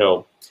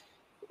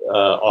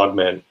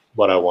 augment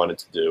what I wanted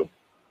to do.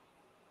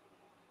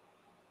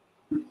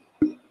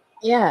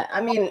 Yeah, I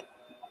mean,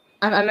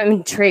 I'm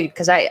intrigued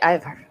because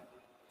I've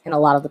in a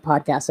lot of the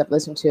podcasts I've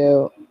listened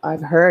to,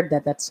 I've heard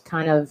that that's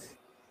kind of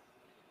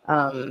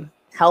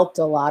helped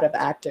a lot of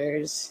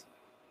actors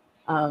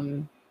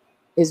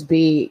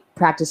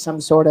practice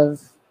some sort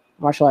of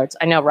martial arts.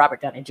 I know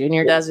Robert Downey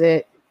Jr. does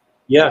it.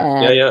 Yeah.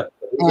 Many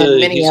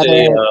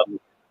other.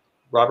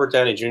 Robert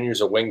Downey Jr.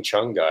 is a Wing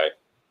Chun guy,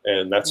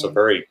 and that's a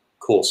very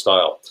cool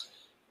style.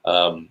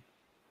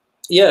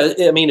 Yeah,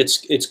 I mean,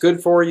 it's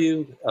good for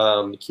you.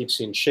 It keeps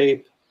you in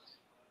shape.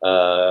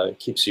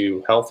 Keeps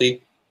you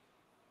healthy.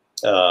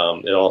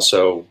 You're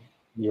also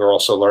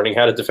learning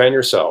how to defend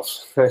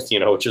yourself,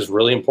 which is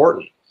really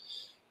important.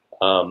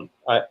 And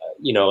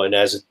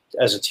as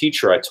a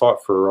teacher, I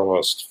taught for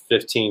almost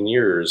 15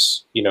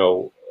 years.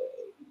 The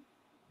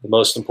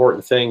most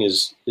important thing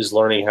is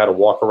learning how to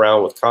walk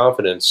around with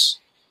confidence,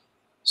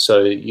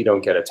 so you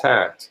don't get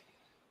attacked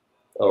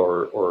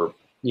or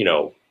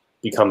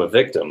become a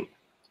victim.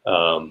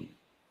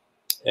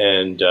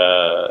 And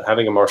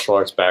having a martial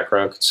arts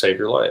background could save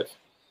your life.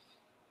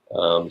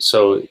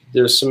 So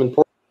there's some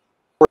important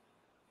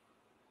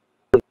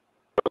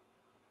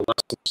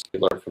lessons to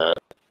learn from that.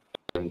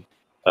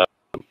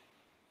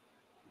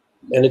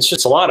 And it's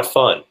just a lot of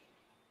fun.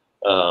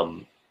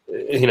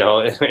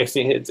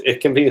 It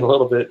can be a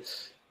little bit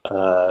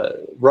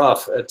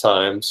rough at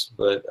times,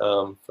 but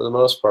for the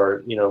most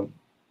part,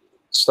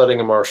 studying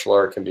a martial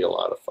art can be a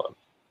lot of fun.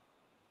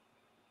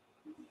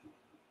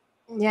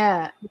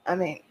 Yeah, I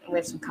mean, we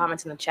have some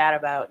comments in the chat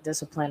about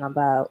discipline,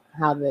 about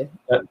how they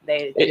do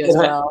as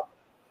well.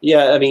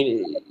 Yeah, I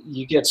mean,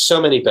 you get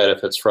so many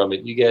benefits from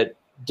it. You get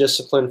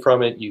discipline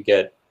from it. You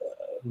get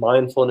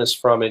mindfulness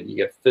from it. You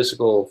get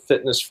physical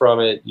fitness from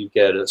it. You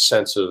get a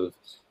sense of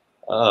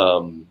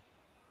what's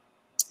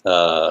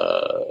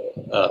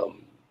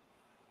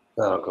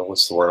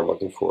the word I'm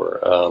looking for?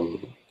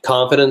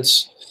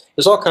 Confidence.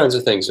 There's all kinds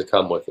of things that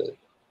come with it.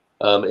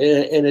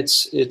 And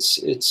it's it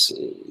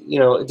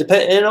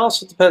depends, and it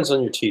also depends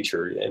on your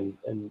teacher, and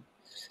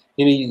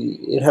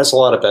it has a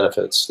lot of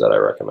benefits that I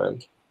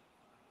recommend.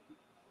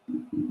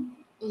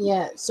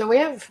 Yeah, so we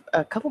have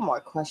a couple more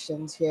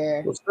questions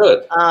here. That's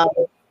good.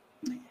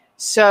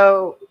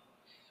 So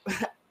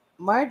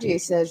Margie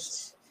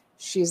says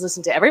she's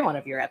listened to every one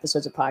of your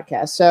episodes of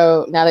podcasts.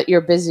 So now that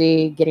you're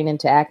busy getting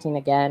into acting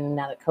again,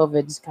 now that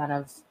COVID's kind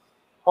of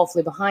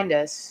hopefully behind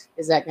us,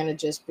 is that going to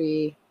just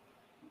be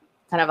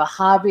kind of a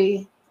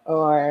hobby,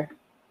 or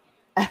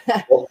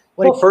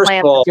first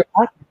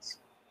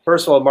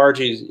of all,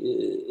 Margie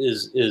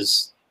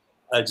is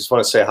I just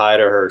want to say hi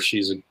to her.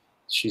 She's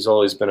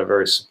always been a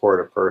very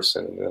supportive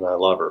person, and I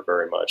love her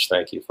very much.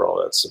 Thank you for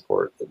all that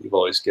support that you've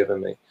always given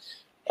me.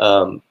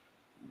 The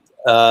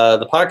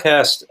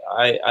podcast,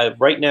 I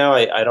right now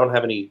I don't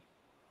have any.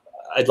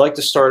 I'd like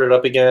to start it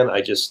up again.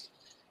 It's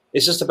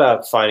just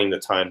about finding the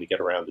time to get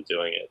around to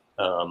doing it.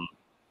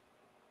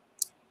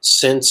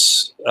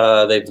 Since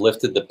they've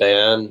lifted the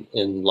ban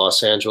in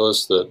Los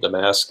Angeles, the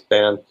mask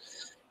ban,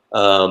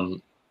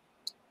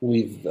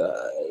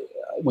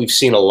 we've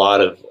seen a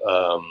lot of.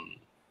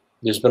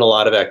 There's been a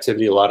lot of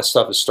activity. A lot of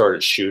stuff has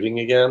started shooting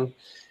again.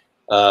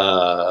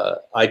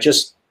 I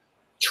just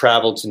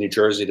traveled to New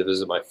Jersey to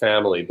visit my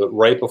family, but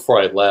right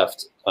before I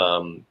left,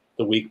 the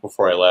week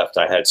before I left,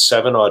 I had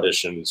 7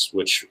 auditions,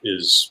 which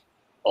is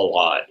a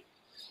lot.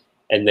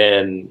 And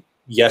then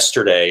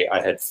yesterday I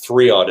had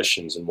 3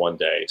 auditions in one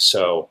day.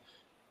 So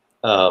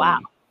wow.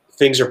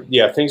 Things are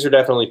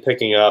definitely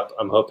picking up.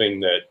 I'm hoping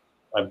that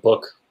I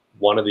book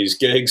one of these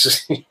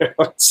gigs.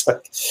 It's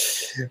like,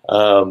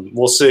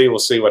 we'll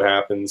see what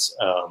happens.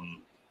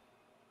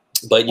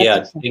 But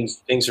yeah,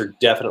 things are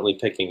definitely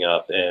picking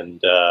up,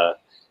 and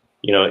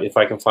if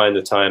I can find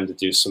the time to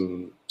do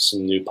some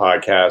new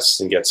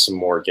podcasts and get some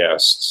more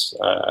guests,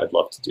 I'd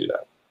love to do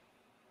that.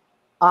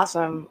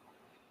 Awesome.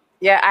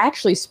 Yeah, I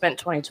actually spent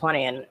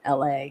 2020 in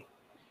LA.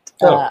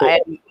 Oh, cool. I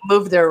had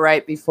moved there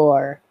right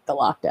before the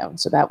lockdown,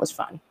 so that was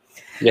fun.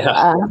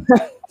 Yeah.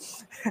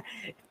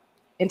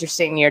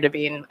 Interesting year to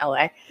be in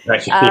LA.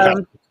 Yeah,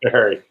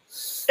 very.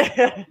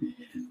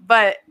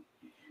 But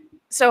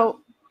so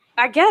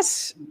I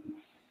guess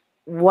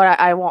what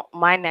I want,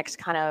 my next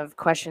kind of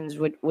questions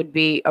would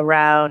be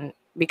around,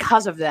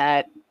 because of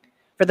that,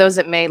 for those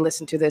that may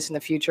listen to this in the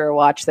future or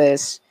watch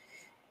this,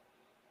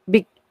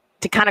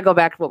 to kind of go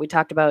back to what we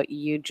talked about,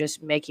 you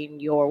just making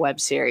your web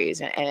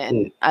series.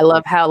 And I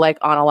love how, like,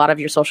 on a lot of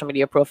your social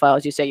media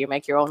profiles, you say you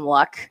make your own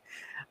luck.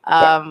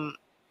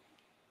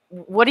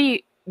 What do you,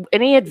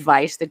 any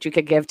advice that you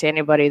could give to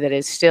anybody that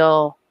is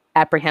still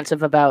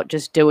apprehensive about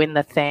just doing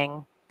the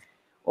thing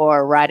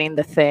or writing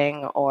the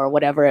thing or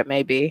whatever it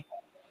may be?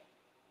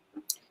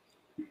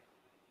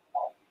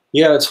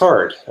 Yeah, it's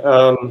hard. I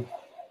don't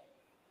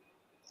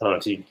know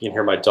if you can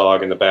hear my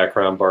dog in the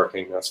background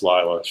barking. That's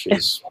Lila.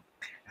 She's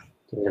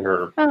doing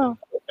her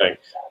thing.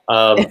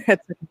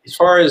 As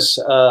far as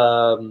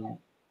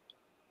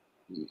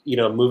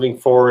moving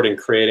forward and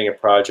creating a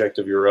project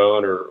of your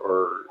own,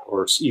 or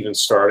even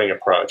starting a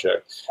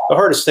project, the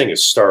hardest thing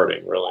is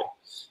starting. Really,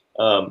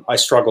 I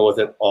struggle with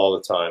it all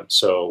the time.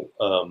 So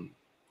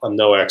I'm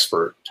no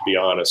expert, to be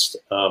honest.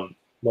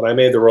 When I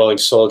made The Rolling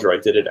Soldier, I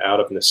did it out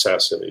of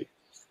necessity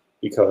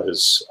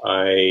because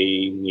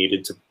I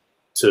needed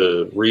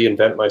to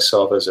reinvent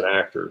myself as an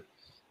actor.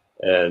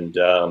 And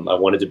I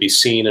wanted to be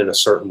seen in a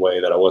certain way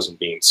that I wasn't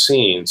being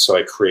seen, so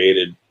I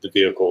created the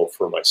vehicle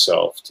for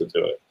myself to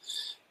do it.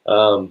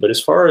 But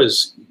as far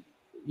as,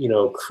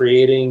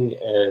 creating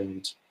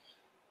and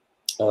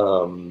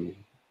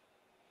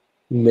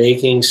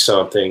making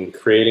something,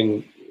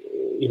 creating,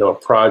 a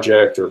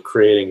project or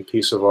creating a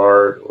piece of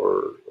art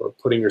or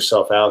putting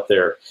yourself out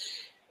there,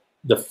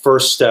 the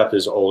first step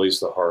is always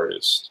the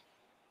hardest.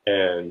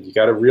 And you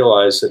got to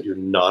realize that you're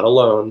not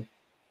alone,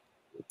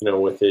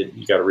 with it.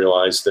 You got to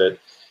realize that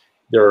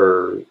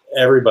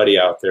everybody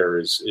out there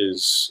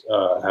is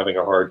having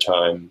a hard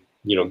time,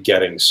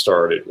 getting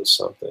started with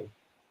something.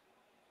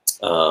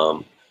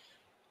 But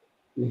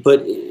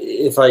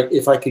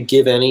if I could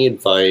give any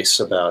advice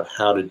about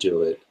how to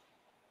do it,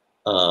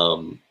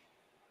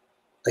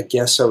 I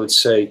guess I would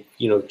say,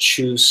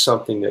 choose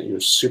something that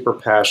you're super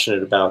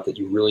passionate about, that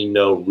you really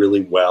know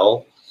really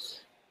well,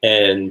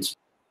 and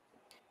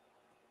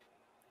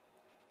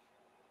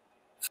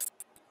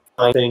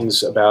find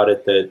things about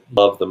it that you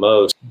love the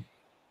most.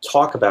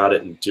 Talk about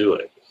it and do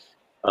it.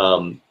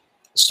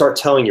 Start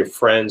telling your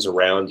friends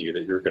around you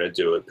that you're going to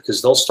do it,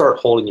 because they'll start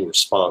holding you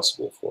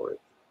responsible for it.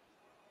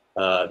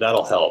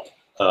 That'll help.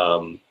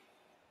 And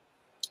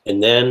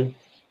then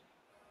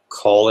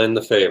call in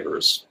the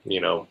favors,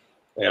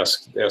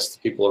 ask the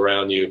people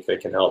around you if they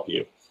can help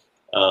you.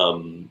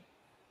 And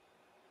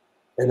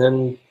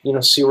then,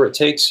 see where it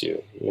takes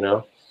you.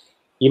 You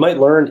might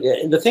learn.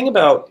 The thing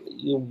about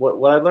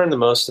what I learned the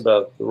most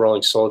about The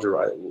Rolling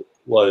Soldier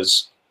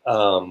was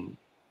I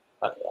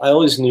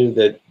always knew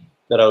that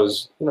I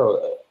was,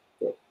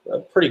 a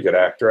pretty good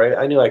actor.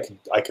 I knew I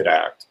could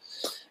act,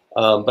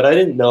 but I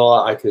didn't know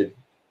I could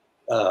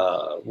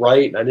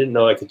write, and I didn't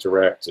know I could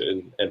direct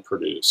and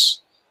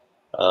produce.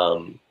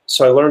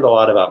 So I learned a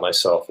lot about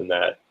myself in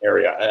that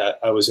area.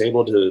 I was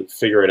able to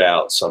figure it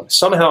out.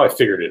 Somehow I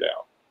figured it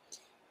out.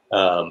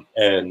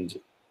 And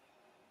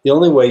the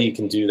only way you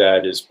can do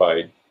that is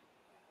by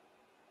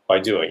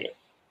doing it.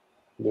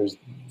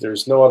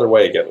 There's no other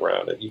way to get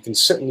around it. You can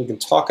sit and you can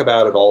talk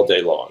about it all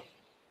day long,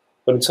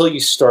 but until you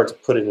start to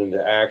put it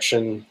into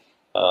action,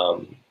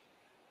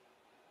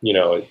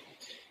 you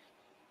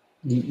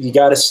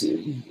got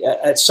to,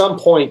 at some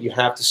point you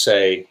have to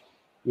say,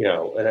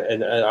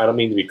 and I don't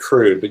mean to be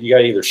crude, but you got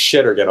to either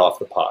shit or get off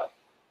the pot.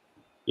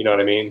 You know what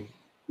I mean?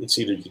 It's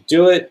either you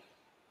do it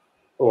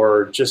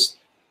or just,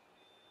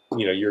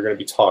 you're going to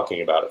be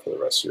talking about it for the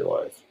rest of your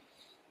life.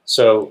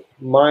 So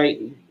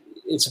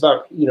it's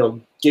about,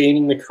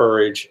 gaining the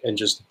courage and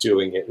just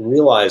doing it, and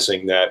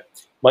realizing that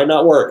it might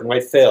not work, it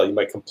might fail, you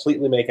might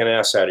completely make an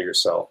ass out of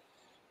yourself.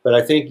 But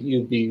I think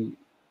you'd be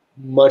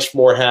much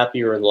more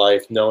happier in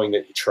life knowing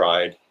that you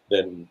tried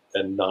than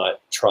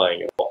not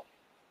trying at all.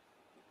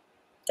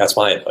 That's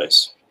my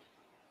advice.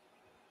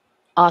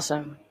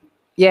 Awesome.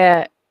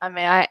 Yeah. I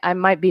mean, I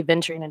might be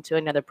venturing into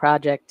another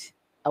project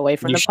away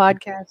from the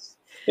podcast.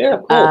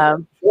 Yeah,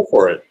 cool. Go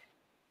for it.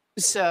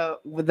 So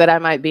that I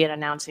might be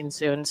announcing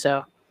soon.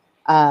 So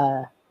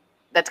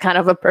that's kind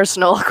of a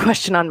personal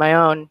question on my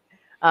own.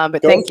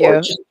 But thank you.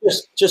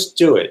 Just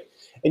do it.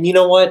 And you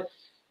know what?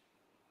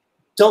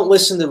 Don't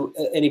listen to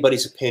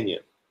anybody's opinion.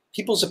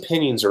 People's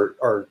opinions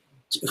are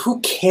who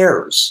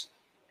cares?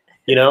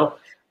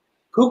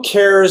 Who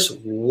cares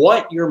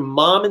what your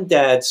mom and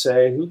dad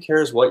say? Who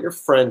cares what your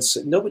friends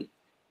say? Nobody.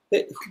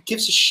 Who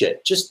gives a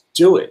shit? Just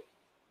do it.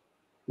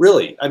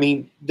 Really. I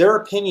mean, their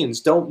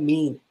opinions don't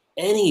mean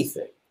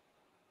anything.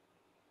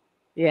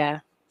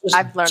 Yeah. Just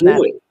I've learned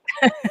that.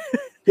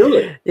 Do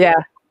it.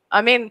 Yeah.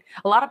 I mean,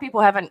 a lot of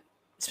people haven't,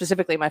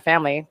 specifically my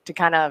family, to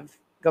kind of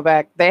go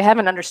back. They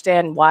haven't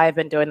understand why I've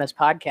been doing this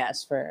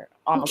podcast for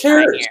almost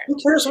 9 years. Who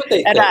cares what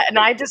they and think? and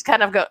I just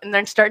kind of go, and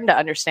they're starting to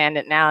understand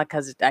it now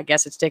because I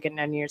guess it's taken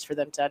 9 years for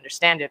them to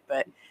understand it.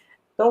 But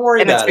don't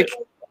worry about it.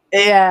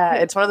 Yeah,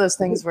 it's one of those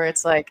things where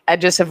it's like I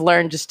just have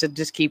learned just to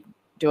keep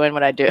doing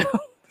what I do.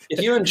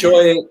 If you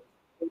enjoy it,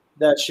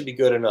 that should be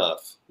good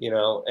enough, you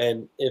know.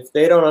 And if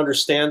they don't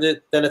understand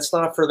it, then it's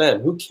not for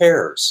them. Who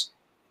cares?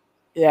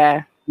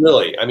 Yeah.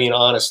 Really, I mean,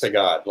 honest to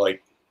God,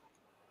 like,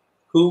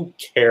 who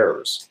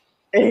cares?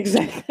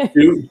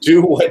 Exactly.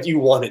 Do what you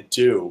want to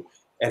do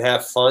and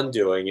have fun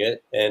doing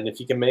it. And if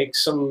you can make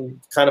some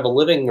kind of a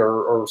living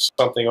or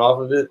something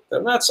off of it,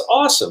 then that's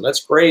awesome.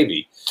 That's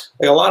gravy.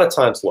 Like a lot of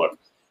times, look,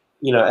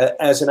 you know,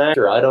 as an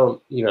actor, I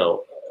don't, you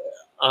know,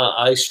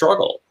 I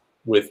struggle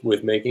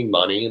with making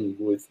money and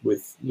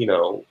with you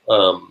know,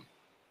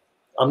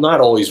 I'm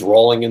not always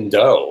rolling in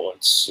dough.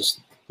 It's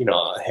just, you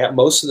know,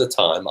 most of the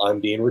time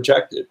I'm being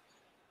rejected.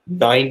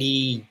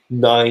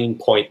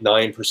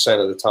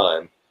 99.9% of the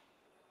time,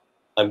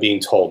 I'm being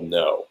told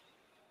no.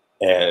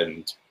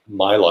 And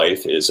my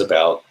life is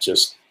about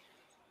just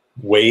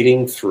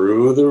wading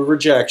through the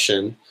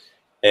rejection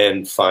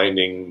and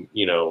finding,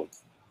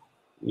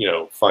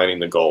 finding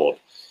the gold.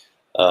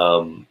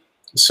 But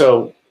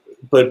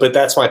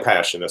that's my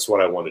passion. That's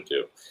what I want to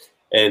do.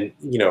 And,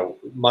 you know,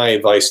 my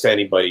advice to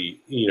anybody,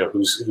 you know,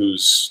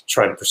 who's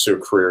trying to pursue a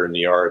career in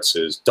the arts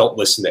is don't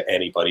listen to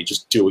anybody.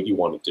 Just do what you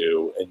want to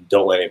do and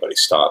don't let anybody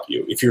stop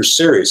you. If you're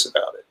serious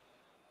about it.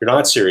 If you're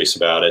not serious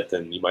about it,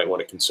 then you might want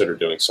to consider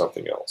doing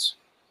something else.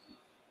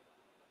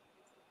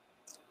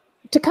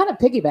 To kind of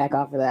piggyback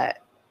off of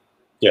that,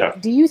 yeah.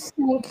 Do you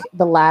think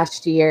the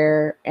last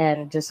year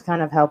and just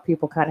kind of how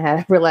people kind of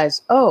had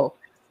realized, oh,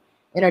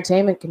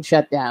 entertainment can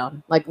shut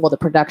down, like, well, the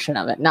production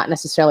of it, not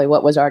necessarily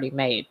what was already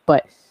made,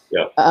 but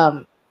yeah.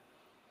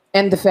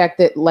 And the fact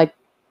that, like,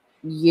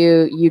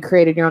 you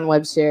created your own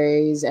web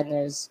series, and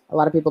there's a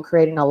lot of people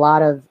creating a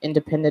lot of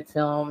independent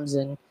films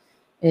and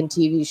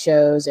TV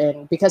shows,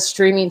 and because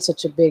streaming's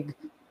such a big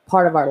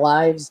part of our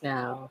lives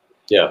now.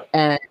 Yeah.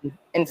 And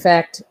in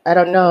fact, I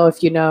don't know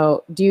if you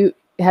know,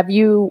 have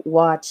you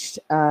watched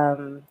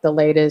the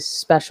latest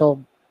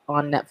special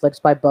on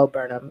Netflix by Bo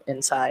Burnham,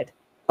 Inside?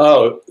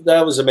 Oh,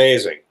 that was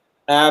amazing.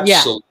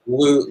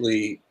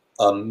 Absolutely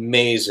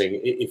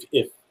amazing.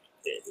 If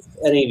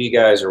any of you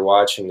guys are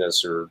watching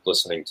this or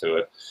listening to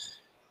it,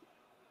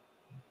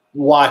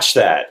 watch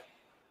that.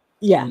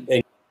 Yeah.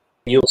 And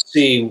you'll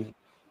see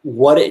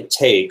what it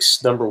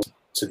takes, number one,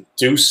 to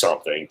do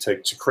something,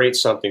 to create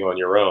something on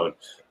your own,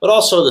 but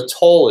also the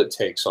toll it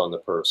takes on the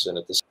person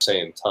at the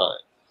same time.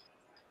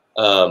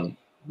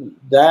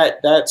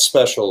 That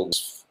special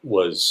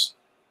was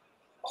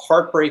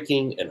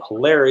heartbreaking and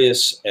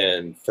hilarious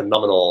and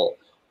phenomenal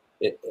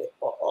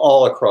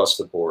all across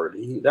the board.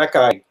 That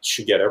guy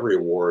should get every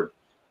award.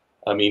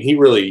 I mean, he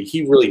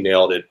really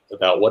nailed it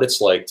about what it's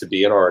like to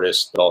be an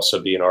artist, but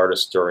also be an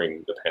artist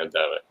during the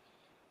pandemic.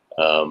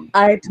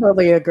 I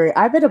totally agree.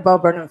 I've been a Bo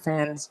Burnham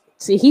fan.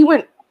 See, he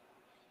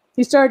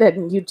started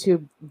in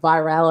YouTube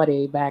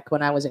virality back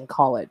when I was in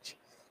college.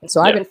 And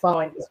so I've been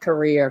following his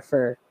career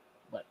for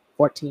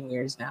 14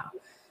 years now.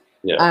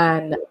 Yeah.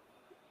 And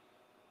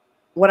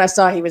when I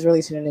saw he was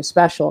releasing a new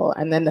special,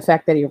 and then the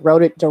fact that he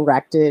wrote it,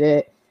 directed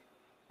it,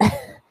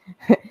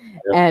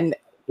 and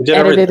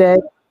edited it,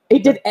 he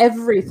did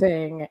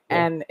everything,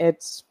 and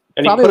it's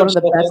probably one of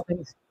the best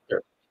things.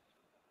 Sure.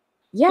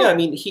 Yeah, I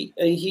mean, he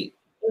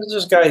was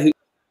this guy who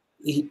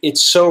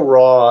it's so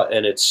raw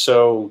and it's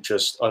so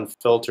just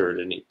unfiltered,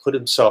 and he put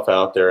himself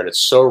out there, and it's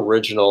so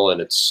original,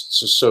 and it's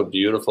just so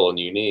beautiful and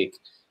unique.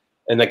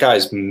 And that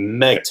guy's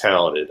mega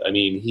talented. I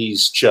mean,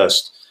 he's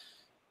just,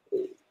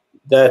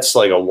 that's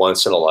like a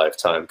once in a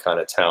lifetime kind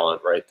of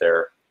talent right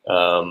there.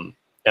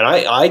 And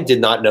I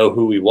did not know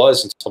who he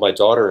was until my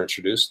daughter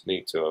introduced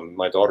me to him.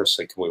 My daughter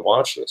said, "Can we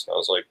watch this?" And I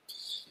was like,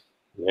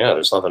 "Yeah,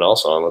 there's nothing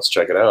else on. Let's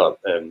check it out."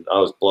 And I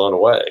was blown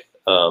away.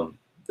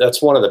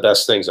 That's one of the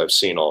best things I've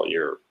seen all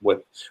year.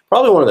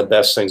 Probably one of the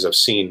best things I've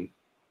seen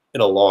in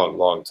a long,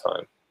 long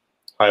time.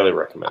 Highly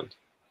recommend.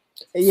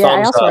 Yeah, Thumbs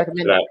I also up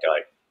recommend to that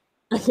guy.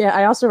 Yeah,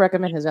 I also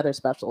recommend his other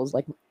specials,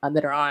 like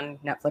that are on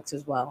Netflix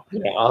as well.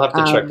 Yeah, I'll have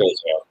to check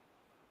those out.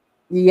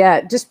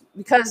 Yeah, just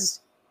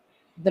because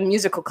the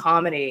musical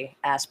comedy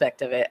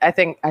aspect of it, I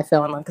think I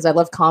fell in love because I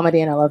love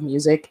comedy and I love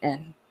music,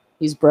 and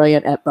he's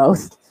brilliant at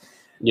both.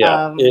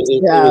 Yeah,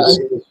 it was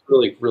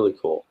really, really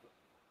cool.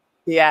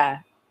 Yeah,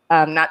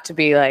 not to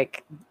be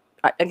like,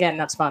 again,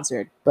 not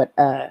sponsored, but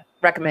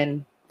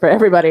recommend for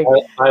everybody.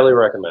 Highly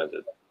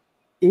recommended.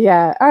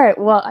 Yeah. All right.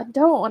 Well, I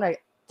don't want to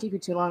keep you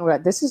too long,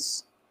 but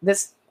this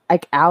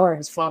like hour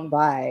has flown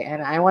by,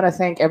 and I want to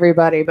thank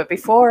everybody. But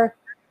before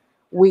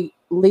we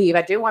leave,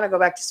 I do want to go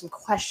back to some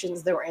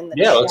questions that were in the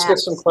chat. Let's get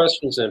some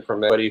questions in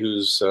from everybody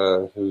who's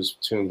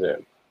tuned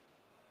in.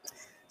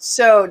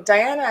 So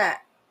Diana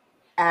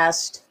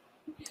asked,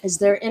 "Is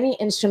there any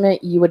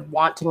instrument you would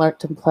want to learn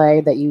to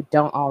play that you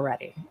don't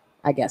already?"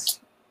 I guess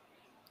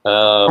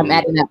I'm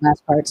adding that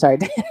last part. Sorry,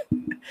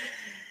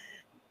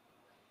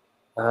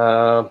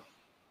 Diana.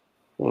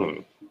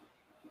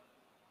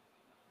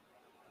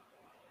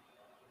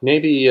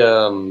 maybe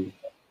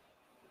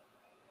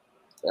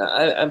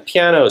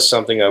piano is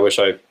something I wish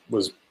I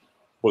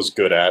was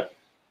good at.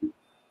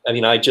 I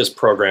mean, I just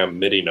program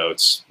MIDI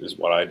notes is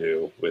what I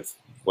do with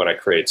when I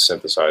create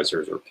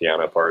synthesizers or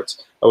piano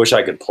parts. I wish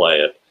I could play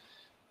it.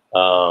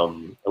 I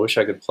wish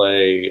I could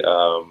play,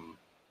 I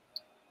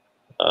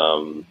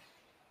don't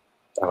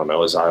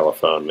know, a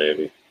xylophone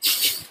maybe.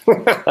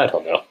 I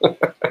don't know.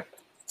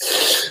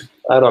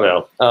 I don't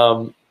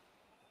know.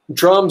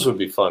 Drums would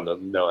be fun to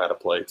know how to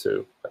play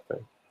too, I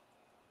think.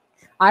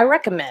 I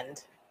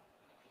recommend,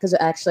 because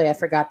actually I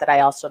forgot that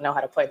I also know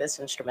how to play this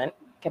instrument.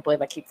 Can't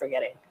believe I keep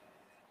forgetting.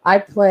 I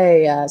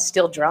play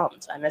steel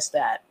drums. I miss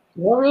that.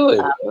 Oh, really?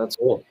 That's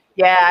cool.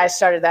 Yeah, I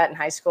started that in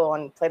high school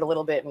and played a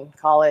little bit in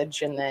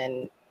college, and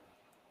then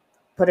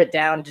put it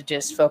down to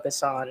just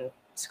focus on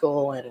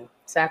school and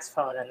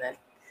saxophone. And then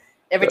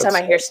every time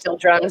I hear steel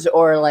drums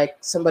or like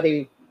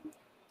somebody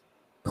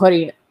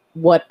putting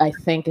what I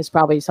think is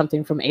probably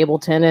something from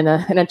Ableton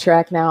in a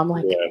track now, I'm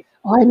like,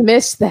 oh, I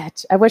missed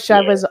that. I wish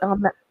I was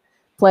on that,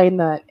 playing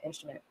that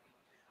instrument.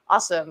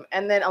 Awesome.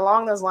 And then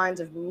along those lines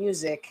of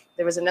music,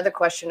 there was another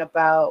question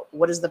about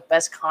what is the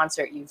best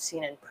concert you've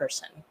seen in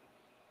person?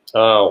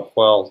 Oh,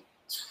 well,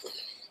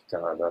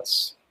 God,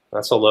 that's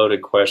a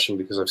loaded question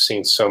because I've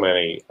seen so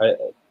many.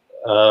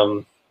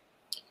 I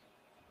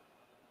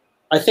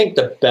think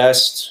the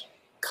best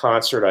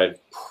concert I've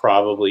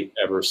probably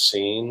ever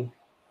seen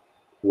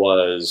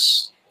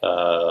was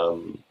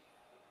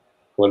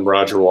when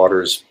Roger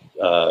Waters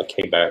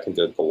came back and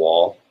did the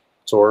Wall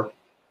tour.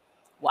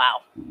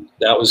 Wow.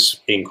 That was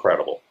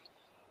incredible.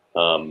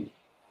 I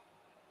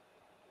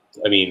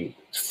mean,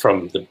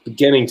 from the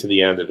beginning to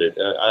the end of it,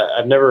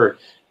 I've never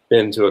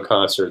been to a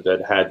concert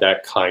that had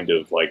that kind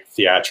of like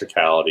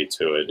theatricality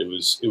to it. It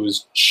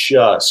was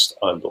just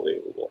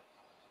unbelievable.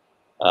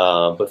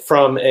 But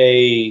from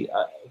a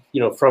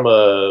from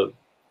a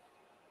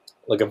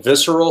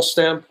visceral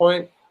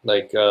standpoint,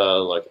 like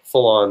a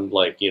full on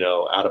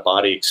out of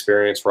body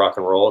experience, rock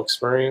and roll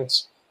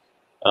experience.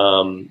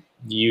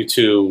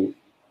 U2.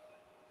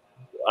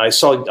 I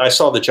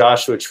saw the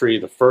Joshua Tree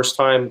the first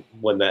time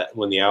when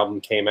the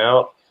album came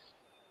out,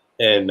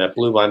 and that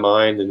blew my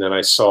mind. And then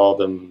I saw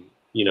them,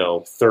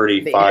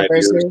 35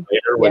 years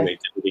later when they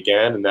did it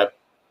again, and that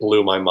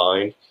blew my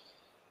mind.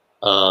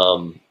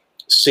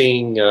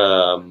 Seeing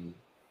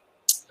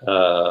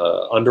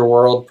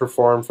Underworld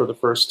perform for the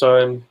first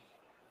time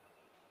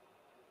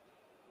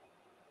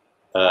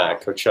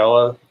at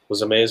Coachella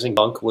was amazing.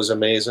 Bunk was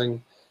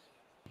amazing.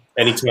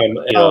 Anytime,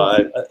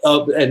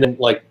 and then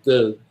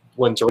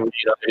when to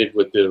reunited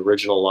with the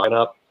original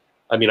lineup,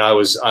 I mean, I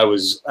was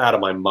out of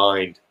my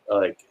mind.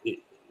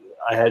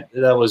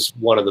 That was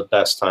one of the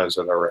best times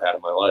I've ever had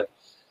in my life.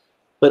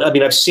 But I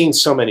mean, I've seen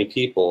so many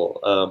people: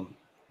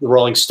 the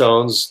Rolling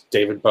Stones,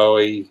 David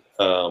Bowie,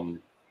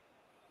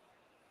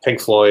 Pink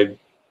Floyd,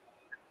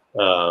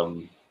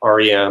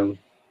 REM,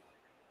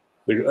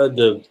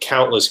 the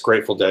countless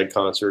Grateful Dead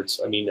concerts.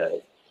 I mean,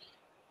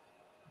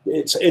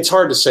 it's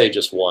hard to say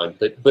just one,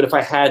 but if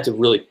I had to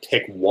really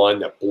pick one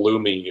that blew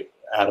me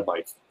out of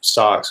my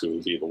socks, it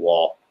would be The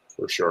Wall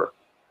for sure.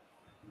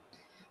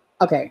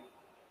 Okay,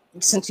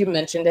 since you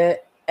mentioned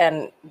it,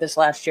 and this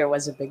last year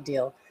was a big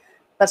deal,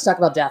 let's talk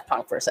about Daft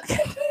Punk for a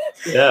second.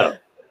 Yeah.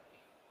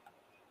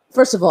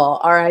 First of all,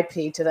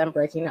 RIP to them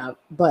breaking up,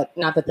 but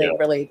not that they've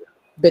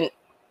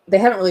they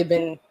haven't really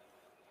been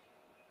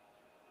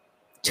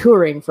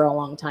touring for a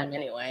long time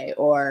anyway,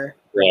 or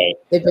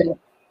they've been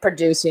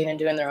producing and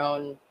doing their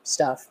own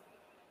stuff.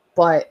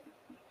 But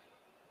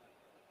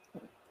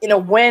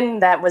when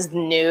that was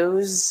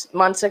news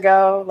months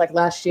ago, like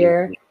last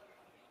year,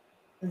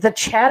 the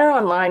chatter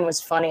online was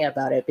funny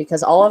about it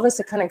because all of us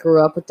that kind of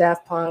grew up with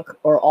Daft Punk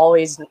or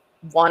always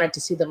wanted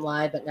to see them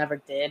live but never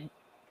did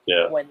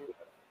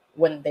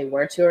when they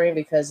were touring,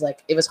 because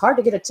it was hard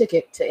to get a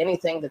ticket to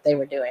anything that they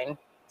were doing,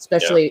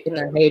 especially in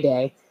their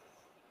heyday.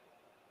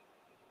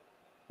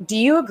 Do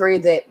you agree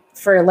that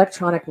for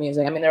electronic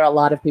music, I mean, there are a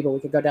lot of people,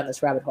 we could go down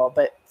this rabbit hole,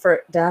 but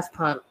for Daft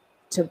Punk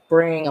to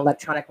bring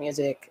electronic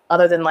music,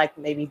 other than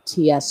maybe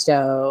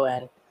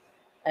Tiesto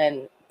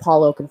and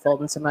Paul Oakenfold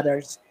and some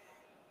others,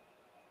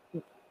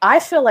 I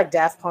feel like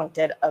Daft Punk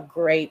did a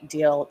great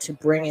deal to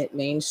bring it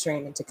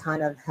mainstream and to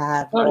kind of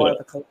have more of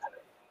a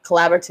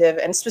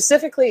collaborative, and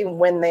specifically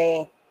when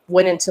they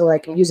went into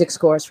music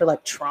scores for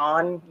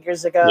Tron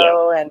years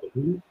ago, and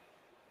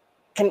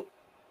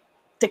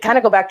to kind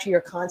of go back to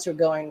your concert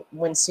going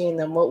when seeing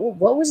them,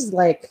 what was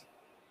do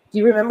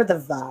you remember the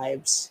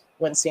vibes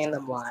when seeing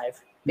them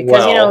live?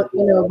 Because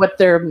with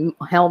their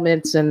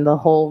helmets and the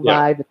whole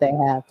vibe that they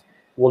have.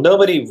 Well,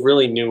 nobody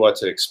really knew what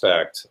to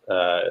expect.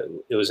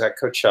 It was at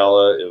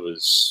Coachella. It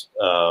was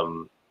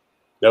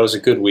that was a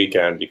good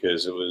weekend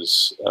because it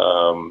was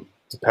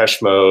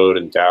Depeche Mode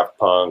and Daft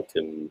Punk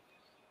and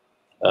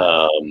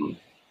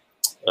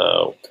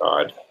oh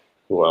God,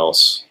 who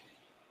else?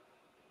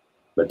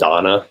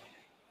 Madonna.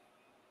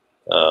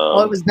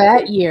 It was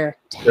that year.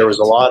 There was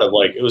a lot of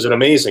it was an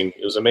amazing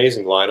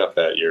lineup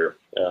that year,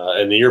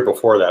 and the year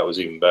before that was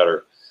even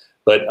better.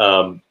 But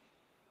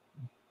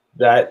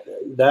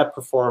that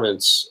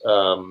performance,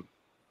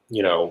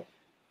 you know,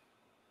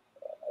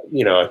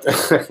 at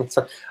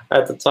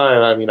the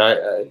time, I mean,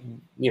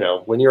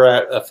 when you're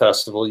at a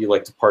festival, you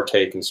like to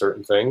partake in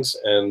certain things,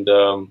 and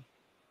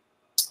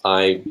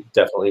I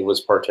definitely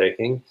was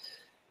partaking.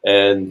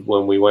 And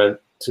when we went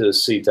to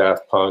see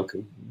Daft Punk,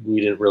 we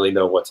didn't really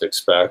know what to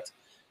expect.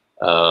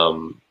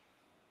 And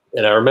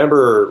I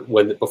remember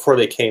before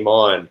they came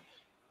on,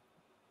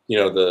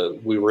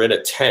 we were in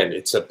a tent.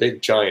 It's a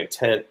big giant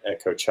tent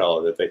at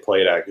Coachella that they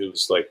played at. It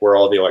was like where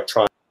all the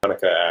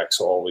electronica acts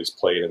always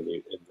played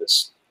in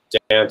this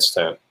dance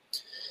tent.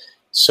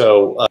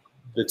 So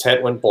the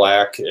tent went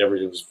black.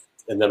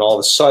 And then all of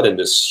a sudden,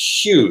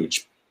 this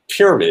huge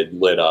pyramid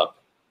lit up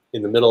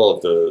in the middle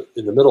of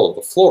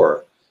the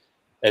floor,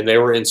 and they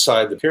were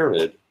inside the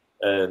pyramid,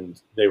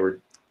 and they were.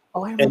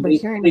 Oh, I remember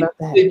hearing about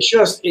that.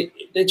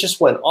 It just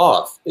went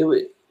off.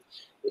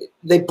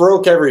 They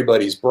broke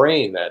everybody's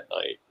brain that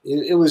night.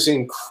 It was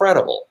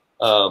incredible.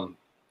 I've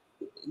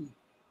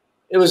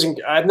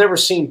never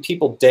seen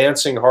people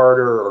dancing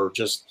harder or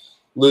just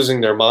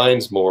losing their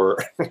minds more.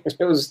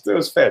 It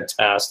was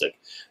fantastic.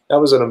 That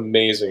was an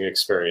amazing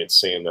experience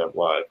seeing them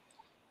live.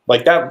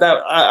 Like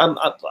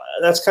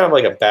that's kind of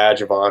like a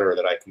badge of honor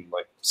that I can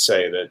like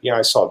say that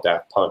I saw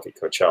Daft Punk at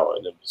Coachella,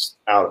 and it was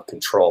out of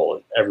control,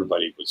 and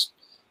everybody was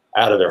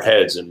out of their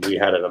heads, and we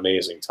had an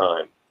amazing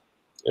time.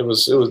 That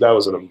was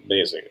an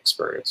amazing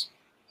experience.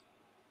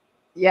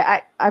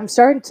 Yeah, I'm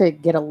starting to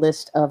get a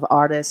list of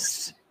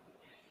artists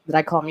that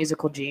I call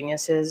musical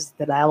geniuses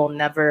that I will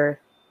never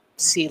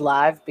see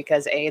live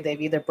because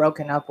they've either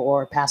broken up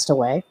or passed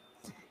away.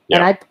 Yeah.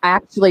 And I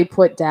actually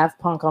put Daft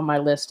Punk on my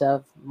list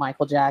of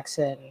Michael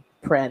Jackson,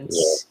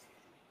 Prince.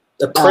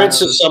 Yeah.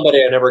 Prince is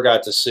somebody I never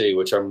got to see,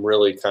 which I'm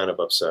really kind of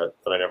upset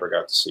that I never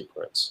got to see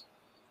Prince.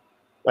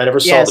 I never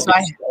saw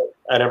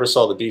I never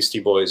saw the Beastie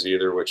Boys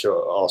either, which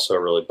also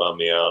really bummed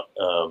me out.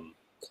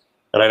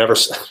 And I never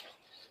saw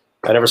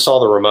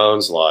the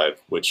Ramones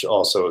live, which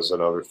also is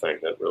another thing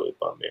that really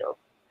bummed me out.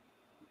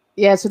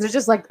 Yeah, so there's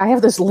just like I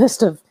have this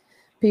list of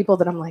people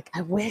that I'm like,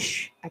 I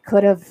wish I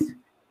could have.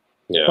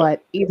 Yeah.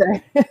 But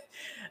either.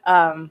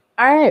 All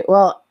right.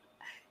 Well,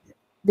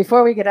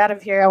 before we get out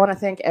of here, I want to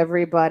thank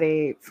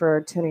everybody for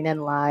tuning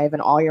in live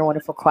and all your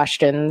wonderful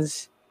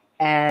questions.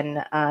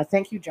 And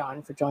thank you,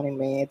 John, for joining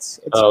me. It's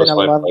been a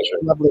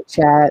lovely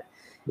chat.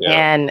 Yeah.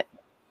 And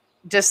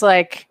just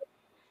like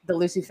the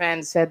Lucy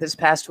fans said this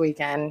past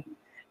weekend,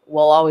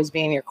 we'll always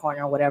be in your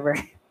corner, whatever.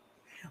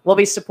 We'll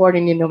be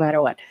supporting you no matter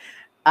what.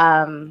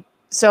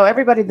 So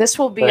everybody, this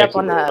will be up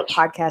on the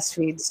podcast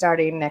feed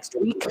starting next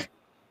week.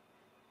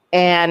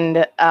 And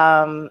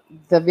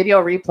the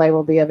video replay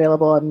will be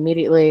available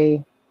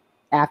immediately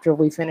after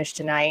we finish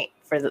tonight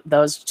for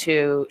those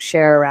to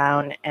share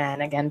around.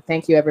 And again,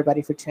 thank you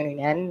everybody for tuning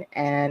in,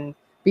 and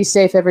be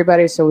safe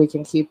everybody so we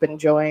can keep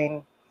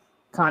enjoying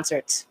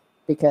concerts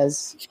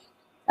because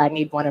I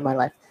need one in my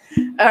life.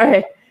 All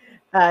right.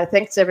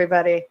 Thanks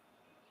everybody.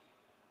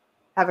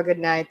 Have a good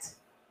night.